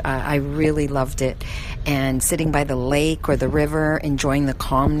language. I really loved it. And sitting by the lake or the river, enjoying the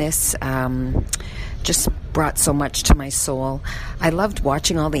calmness, just brought so much to my soul. I loved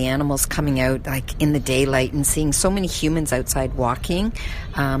watching all the animals coming out like in the daylight and seeing so many humans outside walking,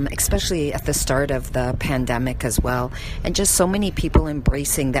 especially at the start of the pandemic as well, and just so many people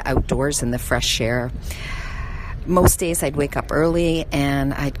embracing the outdoors and the fresh air. Most days I'd wake up early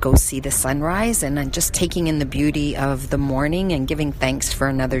and I'd go see the sunrise, and I'm just taking in the beauty of the morning and giving thanks for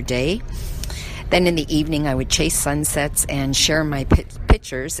another day. Then in the evening, I would chase sunsets and share my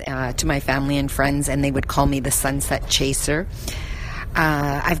pictures to my family and friends, and they would call me the sunset chaser.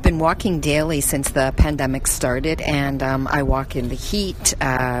 I've been walking daily since the pandemic started, and I walk in the heat,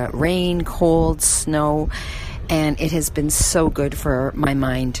 rain, cold, snow, and it has been so good for my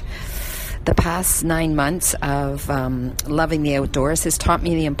mind. The past 9 months of loving the outdoors has taught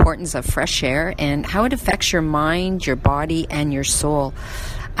me the importance of fresh air and how it affects your mind, your body, and your soul.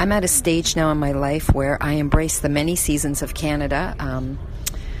 I'm at a stage now in my life where I embrace the many seasons of Canada.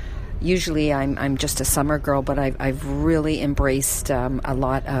 Usually I'm just a summer girl, but I've really embraced a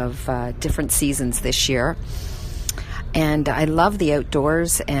lot of different seasons this year. And I love the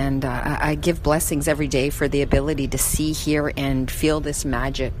outdoors, and I give blessings every day for the ability to see, hear, and feel this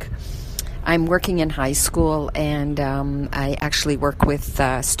magic. I'm working in high school, and I actually work with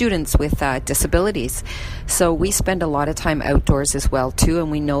students with disabilities. So we spend a lot of time outdoors as well, too, and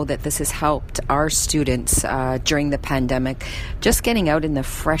we know that this has helped our students during the pandemic, just getting out in the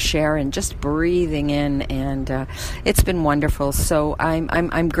fresh air and just breathing in, and it's been wonderful. So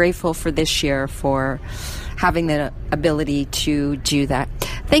I'm grateful for this year for having the ability to do that.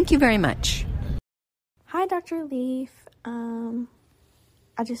 Thank you very much. Hi, Dr. Leaf.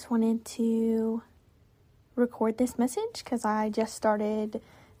 I just wanted to record this message because I just started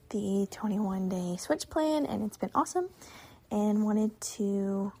the 21-day switch plan and it's been awesome, and wanted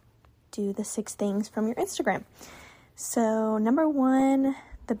to do the 6 things from your Instagram. So number 1,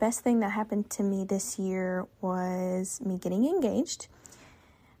 the best thing that happened to me this year was me getting engaged.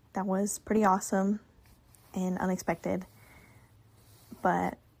 That was pretty awesome and unexpected,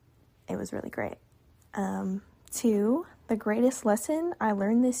 but it was really great. 2, the greatest lesson I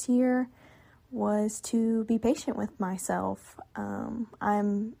learned this year was to be patient with myself.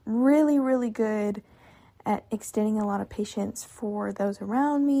 I'm really, really good at extending a lot of patience for those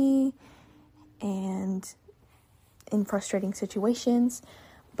around me and in frustrating situations.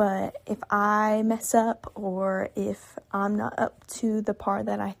 But if I mess up, or if I'm not up to the par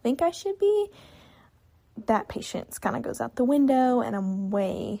that I think I should be, that patience kind of goes out the window, and I'm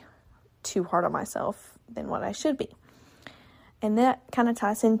way too hard on myself than what I should be. And that kind of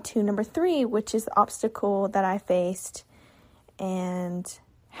ties into number 3, which is the obstacle that I faced and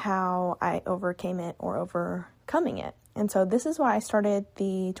how I overcame it or overcoming it. And so this is why I started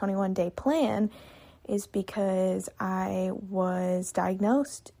the 21-day plan, is because I was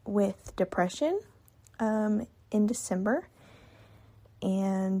diagnosed with depression in December.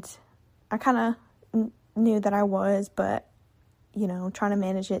 And I kind of knew that I was, but, trying to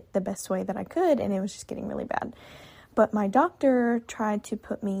manage it the best way that I could, and it was just getting really bad. But my doctor tried to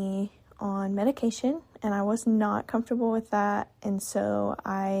put me on medication, and I was not comfortable with that. And so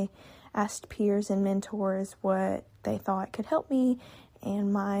I asked peers and mentors what they thought could help me.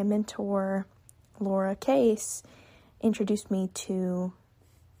 And my mentor, Laura Case, introduced me to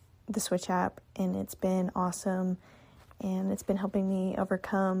the Switch app, and it's been awesome. And it's been helping me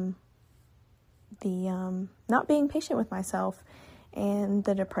overcome the not being patient with myself and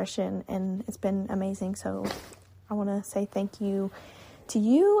the depression, and it's been amazing. So I want to say thank you to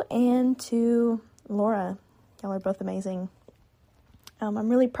you and to Laura. Y'all are both amazing. I'm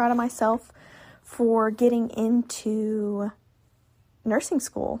really proud of myself for getting into nursing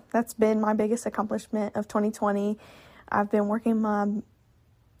school. That's been my biggest accomplishment of 2020. I've been working my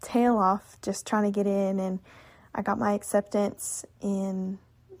tail off just trying to get in, and I got my acceptance in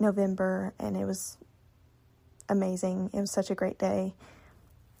November, and it was amazing. It was such a great day,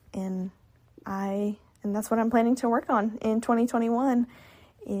 and that's what I'm planning to work on in 2021,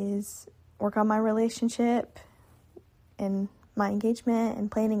 is work on my relationship and my engagement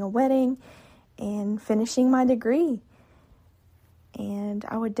and planning a wedding and finishing my degree. And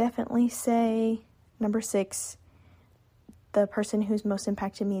I would definitely say number 6, the person who's most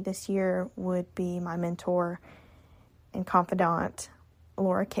impacted me this year would be my mentor and confidant,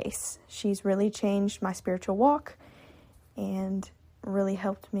 Laura Case. She's really changed my spiritual walk and really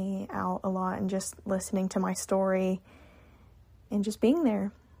helped me out a lot, and just listening to my story and just being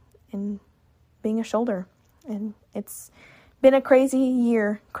there and being a shoulder. And it's been a crazy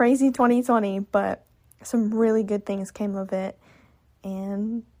year, crazy 2020, but some really good things came of it.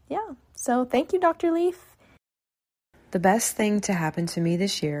 And yeah, so thank you, Dr. Leaf. The best thing to happen to me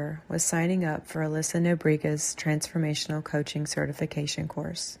this year was signing up for Alyssa Nobriega's Transformational Coaching Certification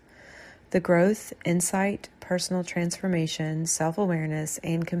course. The growth, insight, personal transformation, self-awareness,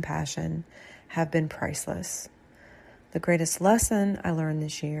 and compassion have been priceless. The greatest lesson I learned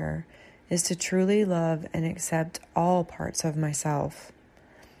this year is to truly love and accept all parts of myself.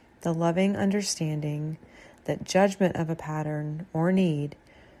 The loving understanding that judgment of a pattern or need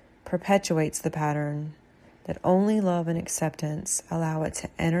perpetuates the pattern, that only love and acceptance allow it to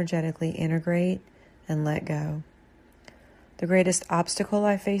energetically integrate and let go. The greatest obstacle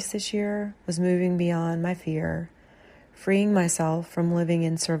I faced this year was moving beyond my fear, freeing myself from living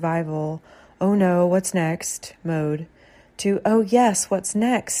in survival, oh no, what's next mode, to oh yes, what's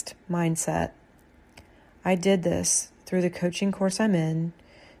next mindset. I did this through the coaching course I'm in,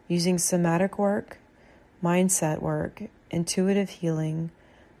 using somatic work, mindset work, intuitive healing,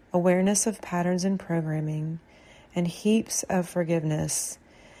 awareness of patterns and programming, and heaps of forgiveness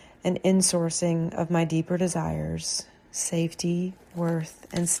and insourcing of my deeper desires, safety, worth,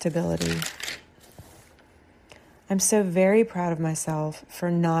 and stability. I'm so very proud of myself for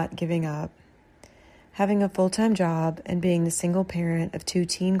not giving up. Having a full-time job and being the single parent of 2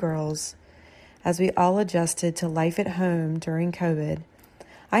 teen girls, as we all adjusted to life at home during COVID,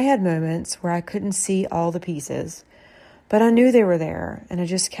 I had moments where I couldn't see all the pieces, but I knew they were there, and I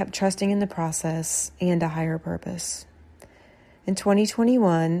just kept trusting in the process and a higher purpose. In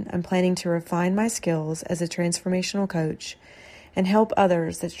 2021, I'm planning to refine my skills as a transformational coach and help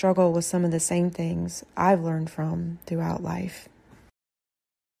others that struggle with some of the same things I've learned from throughout life.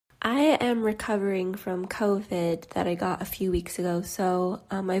 I am recovering from COVID that I got a few weeks ago, so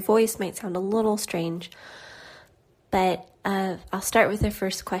my voice might sound a little strange, but I'll start with the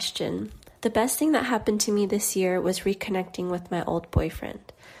first question. The best thing that happened to me this year was reconnecting with my old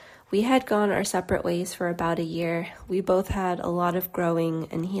boyfriend. We had gone our separate ways for about a year. We both had a lot of growing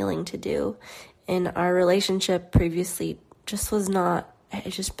and healing to do, and our relationship previously I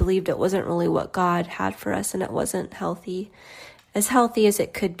just believed it wasn't really what God had for us, and it wasn't healthy as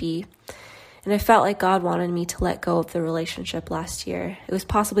it could be. And I felt like God wanted me to let go of the relationship last year. It was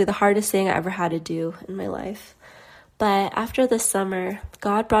possibly the hardest thing I ever had to do in my life. But after the summer,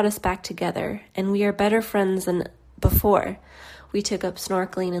 God brought us back together, and we are better friends than before. We took up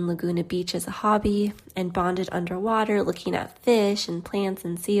snorkeling in Laguna Beach as a hobby and bonded underwater, looking at fish and plants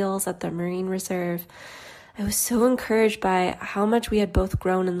and seals at the marine reserve. I was so encouraged by how much we had both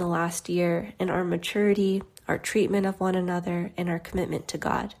grown in the last year in our maturity, our treatment of one another, and our commitment to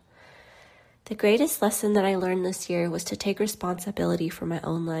God. The greatest lesson that I learned this year was to take responsibility for my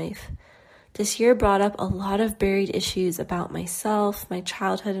own life. This year brought up a lot of buried issues about myself, my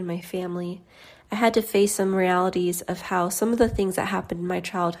childhood, and my family. I had to face some realities of how some of the things that happened in my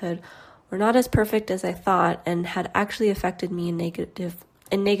childhood were not as perfect as I thought and had actually affected me in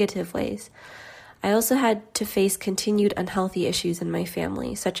negative ways. I also had to face continued unhealthy issues in my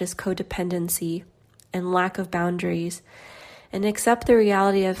family, such as codependency and lack of boundaries, and accept the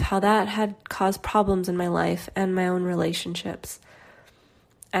reality of how that had caused problems in my life and my own relationships.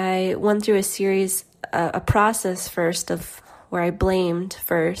 I went through a process first of where I blamed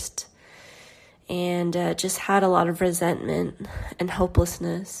first and just had a lot of resentment and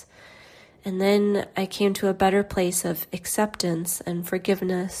hopelessness. And then I came to a better place of acceptance and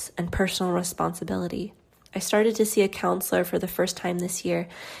forgiveness and personal responsibility. I started to see a counselor for the first time this year,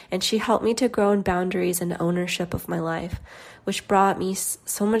 and she helped me to grow in boundaries and ownership of my life, which brought me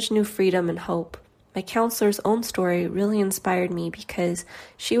so much new freedom and hope. My counselor's own story really inspired me because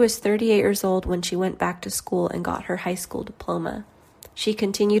she was 38 years old when she went back to school and got her high school diploma. She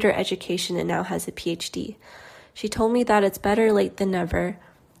continued her education and now has a PhD. She told me that it's better late than never,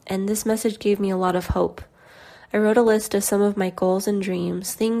 and this message gave me a lot of hope. I wrote a list of some of my goals and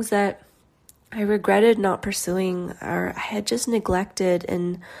dreams, things that I regretted not pursuing or I had just neglected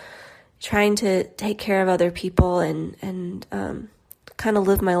in trying to take care of other people and kind of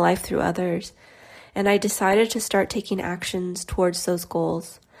live my life through others. And I decided to start taking actions towards those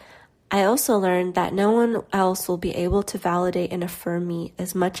goals. I also learned that no one else will be able to validate and affirm me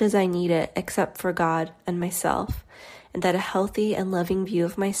as much as I need it except for God and myself, and that a healthy and loving view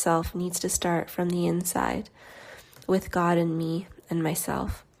of myself needs to start from the inside, with God and me and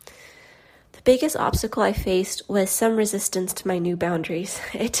myself. The biggest obstacle I faced was some resistance to my new boundaries.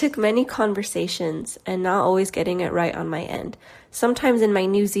 It took many conversations and not always getting it right on my end. Sometimes in my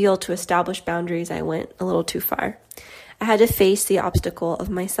new zeal to establish boundaries, I went a little too far. I had to face the obstacle of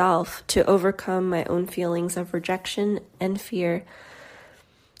myself to overcome my own feelings of rejection and fear,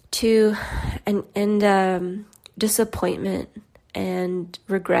 and disappointment and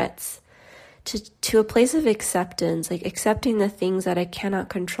regrets, to a place of acceptance, like accepting the things that I cannot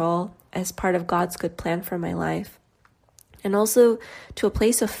control as part of God's good plan for my life. And also to a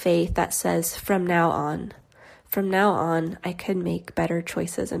place of faith that says, from now on, I can make better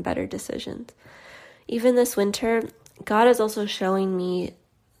choices and better decisions. Even this winter, God is also showing me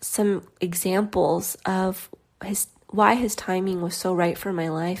some examples of why his timing was so right for my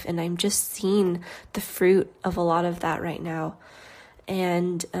life. And I'm just seeing the fruit of a lot of that right now.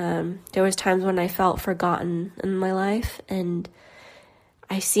 And there was times when I felt forgotten in my life. And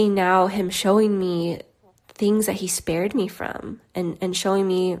I see now him showing me things that he spared me from, and showing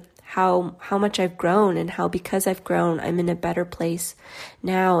me how much I've grown, and how because I've grown, I'm in a better place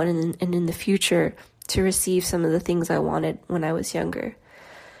now and in the future to receive some of the things I wanted when I was younger.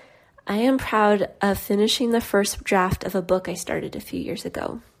 I am proud of finishing the first draft of a book I started a few years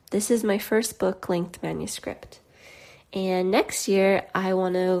ago. This is my first book-length manuscript. And next year, I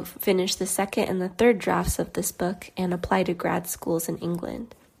want to finish the second and the third drafts of this book and apply to grad schools in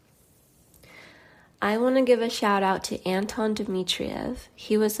England. I want to give a shout out to Anton Dmitriev.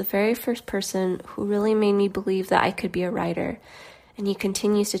 He was the very first person who really made me believe that I could be a writer. And he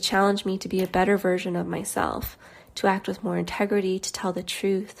continues to challenge me to be a better version of myself, to act with more integrity, to tell the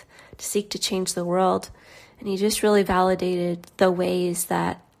truth, to seek to change the world. And he just really validated the ways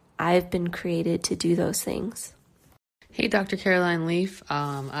that I've been created to do those things. Hey, Dr. Caroline Leaf.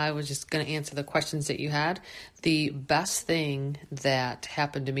 I was just going to answer the questions that you had. The best thing that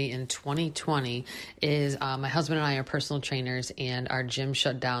happened to me in 2020 is my husband and I are personal trainers, and our gym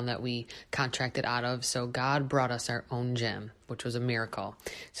shut down that we contracted out of. So God brought us our own gym, which was a miracle.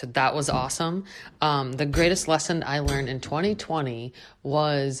 So that was awesome. The greatest lesson I learned in 2020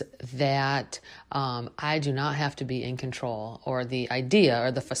 was that I do not have to be in control, or the idea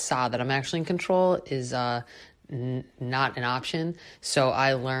or the facade that I'm actually in control is not an option. So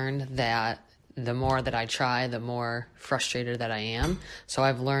I learned that the more that I try, the more frustrated that I am. So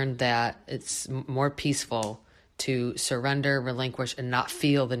I've learned that it's more peaceful to surrender, relinquish, and not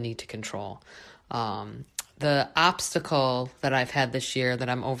feel the need to control. The obstacle that I've had this year that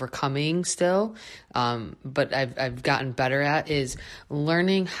I'm overcoming still, but I've gotten better at, is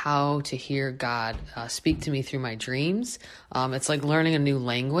learning how to hear God speak to me through my dreams. It's like learning a new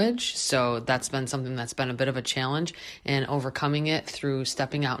language. So that's been something that's been a bit of a challenge, and overcoming it through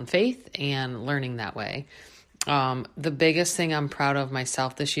stepping out in faith and learning that way. The biggest thing I'm proud of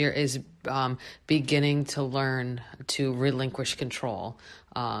myself this year is beginning to learn to relinquish control,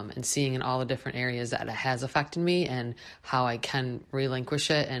 and seeing in all the different areas that it has affected me and how I can relinquish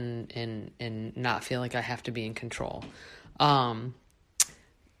it and not feel like I have to be in control.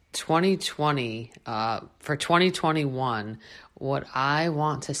 2020, for 2021, what I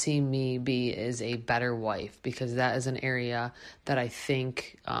want to see me be is a better wife, because that is an area that I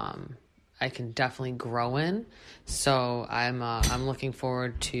think I can definitely grow in. So I'm looking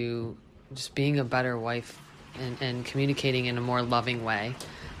forward to just being a better wife and communicating in a more loving way.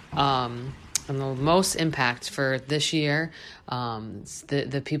 And the most impact for this year,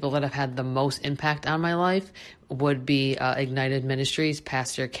 the people that have had the most impact on my life would be Ignited Ministries,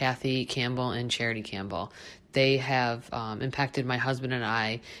 Pastor Kathy Campbell and Charity Campbell. They have impacted my husband and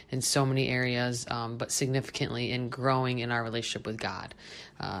I in so many areas, but significantly in growing in our relationship with God.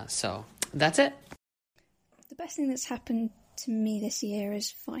 So that's it. The best thing that's happened to me this year is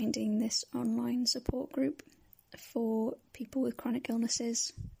finding this online support group for people with chronic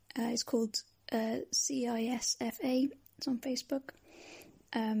illnesses. It's called CISFA. It's on Facebook.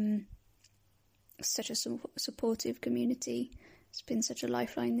 Such a supportive community. It's been such a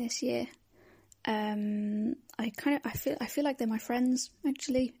lifeline this year. I feel like they're my friends,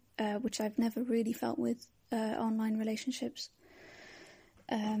 actually, which I've never really felt with online relationships.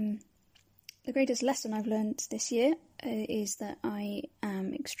 The greatest lesson I've learned this year is that I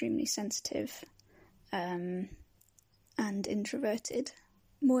am extremely sensitive and introverted,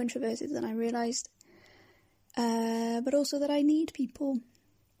 more introverted than I realised, but also that I need people,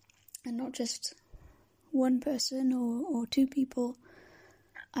 and not just one person or two people.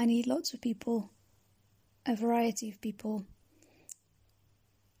 I need lots of people, a variety of people.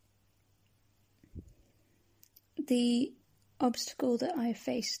 The obstacle that I've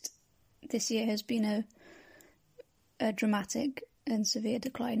faced this year has been a dramatic and severe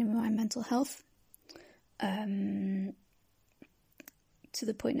decline in my mental health, to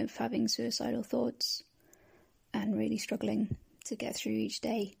the point of having suicidal thoughts and really struggling to get through each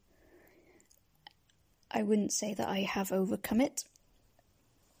day. I wouldn't say that I have overcome it,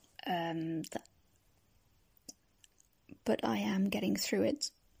 but I am getting through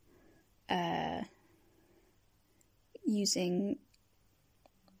it using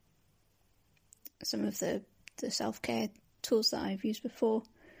some of the self-care tools that I've used before.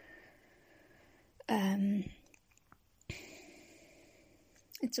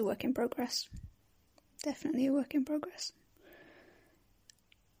 It's a work in progress. Definitely a work in progress.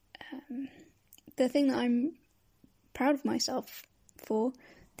 The thing that I'm proud of myself for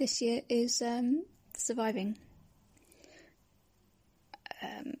this year is surviving.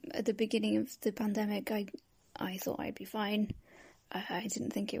 At the beginning of the pandemic, I thought I'd be fine. I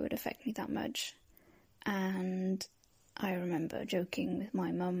didn't think it would affect me that much. And I remember joking with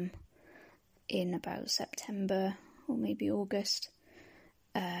my mum in about September or maybe August.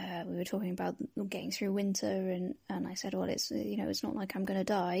 We were talking about getting through winter, and I said, well, it's not like I'm going to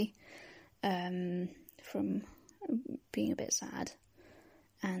die from being a bit sad.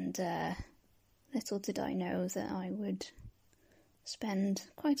 And little did I know that I would spend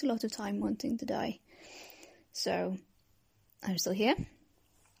quite a lot of time wanting to die. So I'm still here.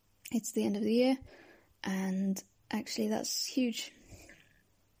 It's the end of the year, and actually that's huge.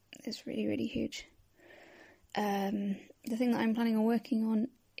 It's really, really huge. The thing that I'm planning on working on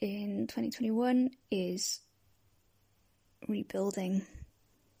in 2021 is rebuilding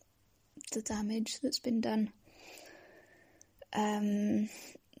the damage that's been done.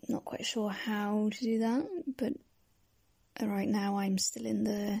 Not quite sure how to do that, but right now I'm still in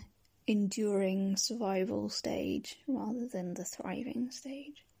the enduring survival stage rather than the thriving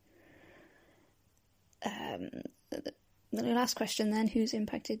stage. The last question then, who's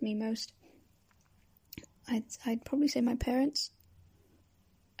impacted me most? I'd probably say my parents.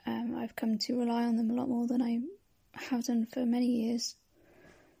 I've come to rely on them a lot more than I have done for many years.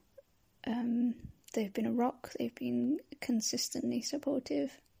 They've been a rock. They've been consistently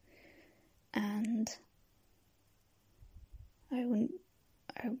supportive, and I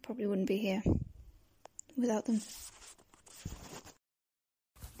probably wouldn't be here without them.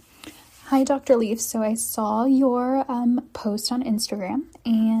 Hi, Dr. Leaf. So I saw your post on Instagram,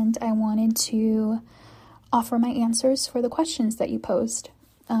 and I wanted to offer my answers for the questions that you posed.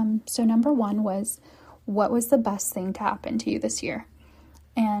 So number one was, what was the best thing to happen to you this year?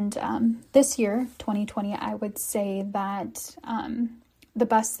 And this year, 2020, I would say that the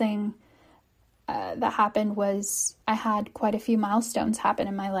best thing that happened was I had quite a few milestones happen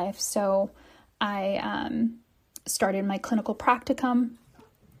in my life. So I started my clinical practicum.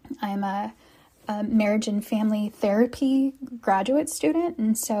 I'm a marriage and family therapy graduate student,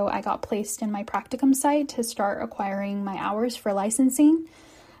 and so I got placed in my practicum site to start acquiring my hours for licensing.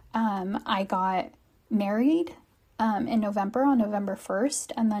 I got married in November, on November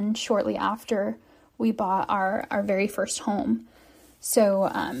 1st, and then shortly after we bought our very first home. So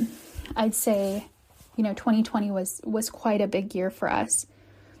I'd say, 2020 was quite a big year for us.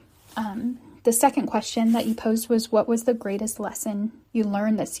 The second question that you posed was, what was the greatest lesson you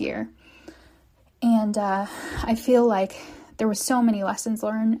learned this year? And I feel like there were so many lessons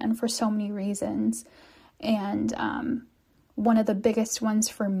learned, and for so many reasons. And one of the biggest ones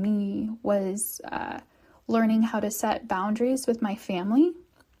for me was learning how to set boundaries with my family,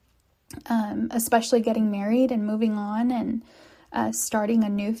 especially getting married and moving on and starting a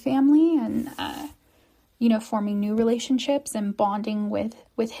new family and forming new relationships and bonding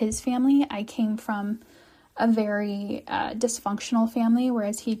with his family. I came from a very dysfunctional family,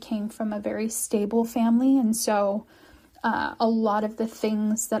 whereas he came from a very stable family. And so a lot of the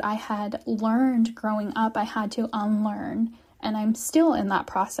things that I had learned growing up, I had to unlearn. And I'm still in that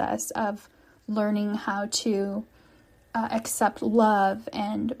process of learning how to accept love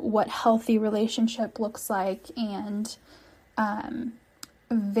and what healthy relationship looks like, and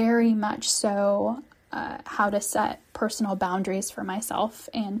very much so how to set personal boundaries for myself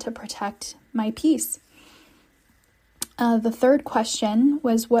and to protect my peace. The third question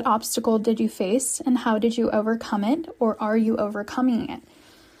was, what obstacle did you face and how did you overcome it, or are you overcoming it?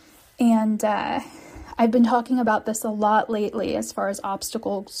 And I've been talking about this a lot lately as far as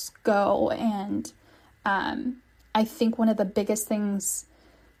obstacles go, and I think one of the biggest things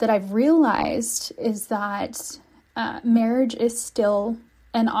that I've realized is that marriage is still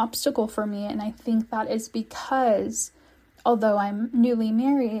an obstacle for me, and I think that is because, although I'm newly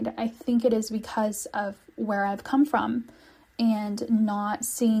married, I think it is because of where I've come from and not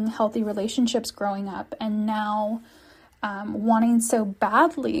seeing healthy relationships growing up, and now wanting so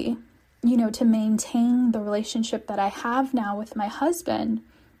badly, to maintain the relationship that I have now with my husband.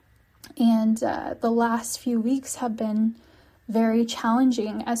 And the last few weeks have been very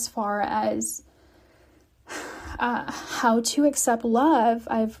challenging as far as how to accept love.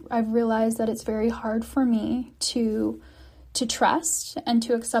 I've realized that it's very hard for me to trust and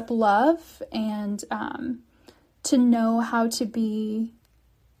to accept love, and to know how to be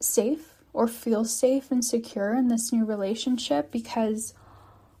safe or feel safe and secure in this new relationship because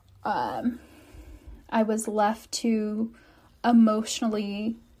I was left to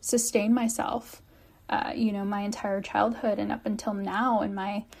emotionally sustain myself, my entire childhood and up until now in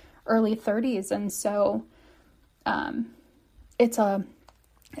my early 30s. And so it's a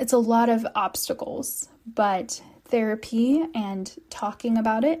lot of obstacles, but therapy and talking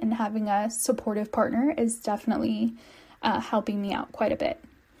about it and having a supportive partner is definitely helping me out quite a bit.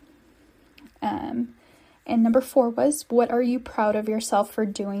 And number 4 was, what are you proud of yourself for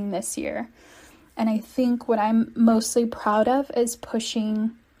doing this year? And I think what I'm mostly proud of is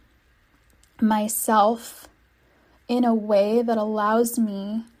pushing myself in a way that allows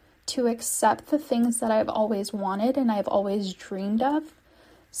me to accept the things that I've always wanted and I've always dreamed of.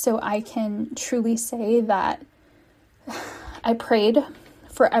 So I can truly say that I prayed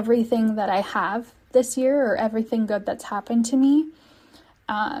for everything that I have this year or everything good that's happened to me.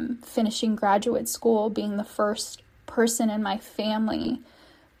 Finishing graduate school, being the first person in my family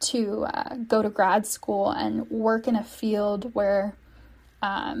to go to grad school and work in a field where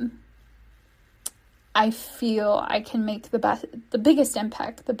I feel I can make the best and biggest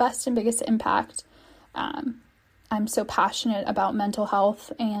impact. I'm so passionate about mental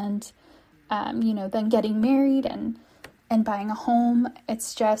health and, then getting married and buying a home.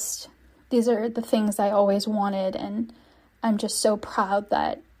 It's just, these are the things I always wanted. And I'm just so proud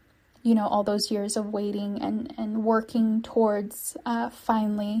that, all those years of waiting and working towards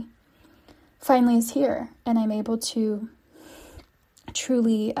finally is here. And I'm able to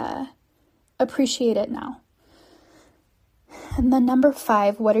truly appreciate it now. And then number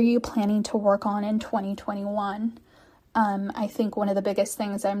 5, what are you planning to work on in 2021? I think one of the biggest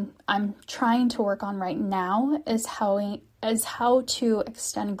things I'm trying to work on right now is how to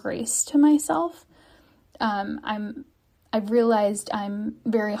extend grace to myself. I've realized I'm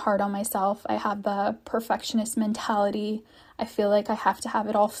very hard on myself. I have the perfectionist mentality. I feel like I have to have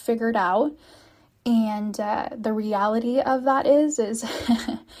it all figured out. And the reality of that is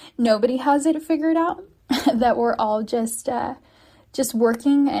nobody has it figured out. That we're all just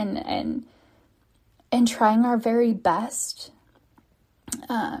working and trying our very best.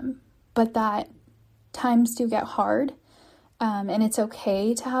 But that times do get hard. And it's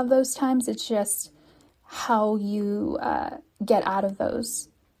okay to have those times. It's just how you get out of those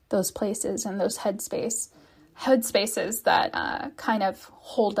places and those headspaces that kind of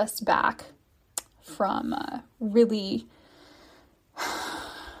hold us back from really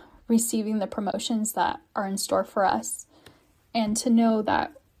receiving the promotions that are in store for us, and to know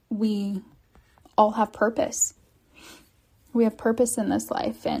that we all have purpose. We have purpose in this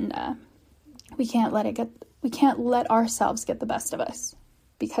life, and we can't let ourselves get the best of us,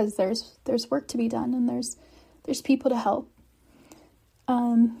 because there's work to be done and there's people to help.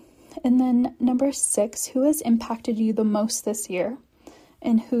 And then number 6, who has impacted you the most this year,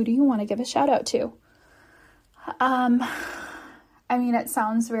 and who do you want to give a shout out to? It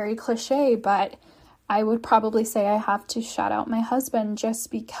sounds very cliche, but I would probably say I have to shout out my husband, just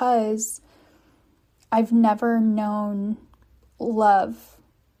because I've never known love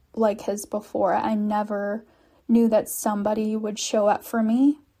like his before. I never knew that somebody would show up for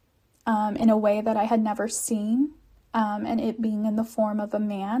me in a way that I had never seen, and it being in the form of a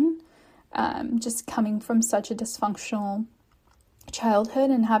man, just coming from such a dysfunctional childhood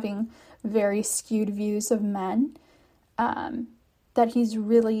and having very skewed views of men, that he's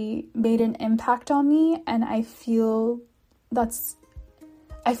really made an impact on me. And I feel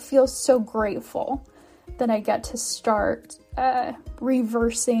so grateful that I get to start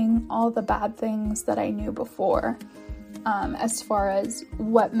reversing all the bad things that I knew before, as far as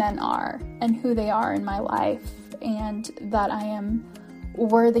what men are and who they are in my life, and that I am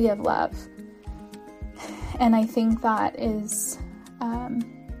worthy of love. And I think that is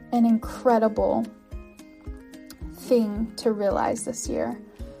an incredible thing to realize this year.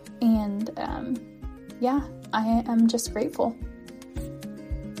 And I am just grateful.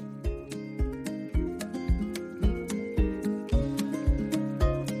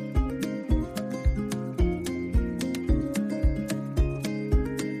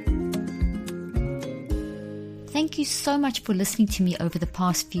 Thank you so much for listening to me over the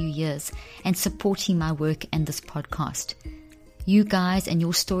past few years and supporting my work and this podcast. You guys and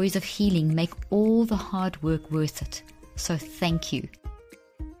your stories of healing make all the hard work worth it. So thank you.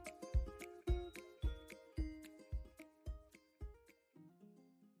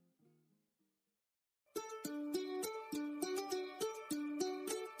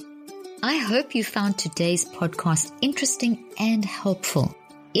 I hope you found today's podcast interesting and helpful.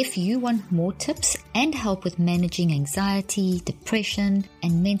 If you want more tips and help with managing anxiety, depression,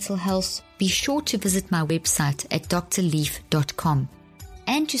 and mental health, be sure to visit my website at drleaf.com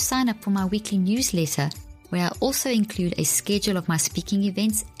and to sign up for my weekly newsletter, where I also include a schedule of my speaking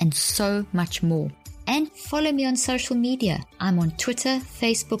events and so much more. And follow me on social media. I'm on Twitter,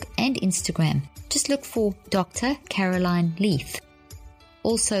 Facebook, and Instagram. Just look for Dr. Caroline Leaf.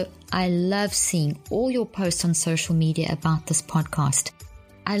 Also, I love seeing all your posts on social media about this podcast.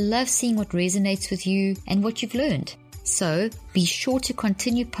 I love seeing what resonates with you and what you've learned. So be sure to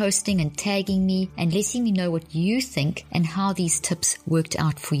continue posting and tagging me and letting me know what you think and how these tips worked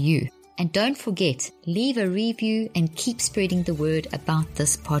out for you. And don't forget, leave a review and keep spreading the word about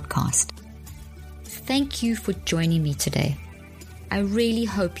this podcast. Thank you for joining me today. I really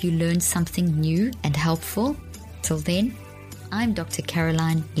hope you learned something new and helpful. Till then, I'm Dr.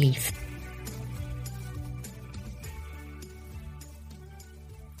 Caroline Leaf.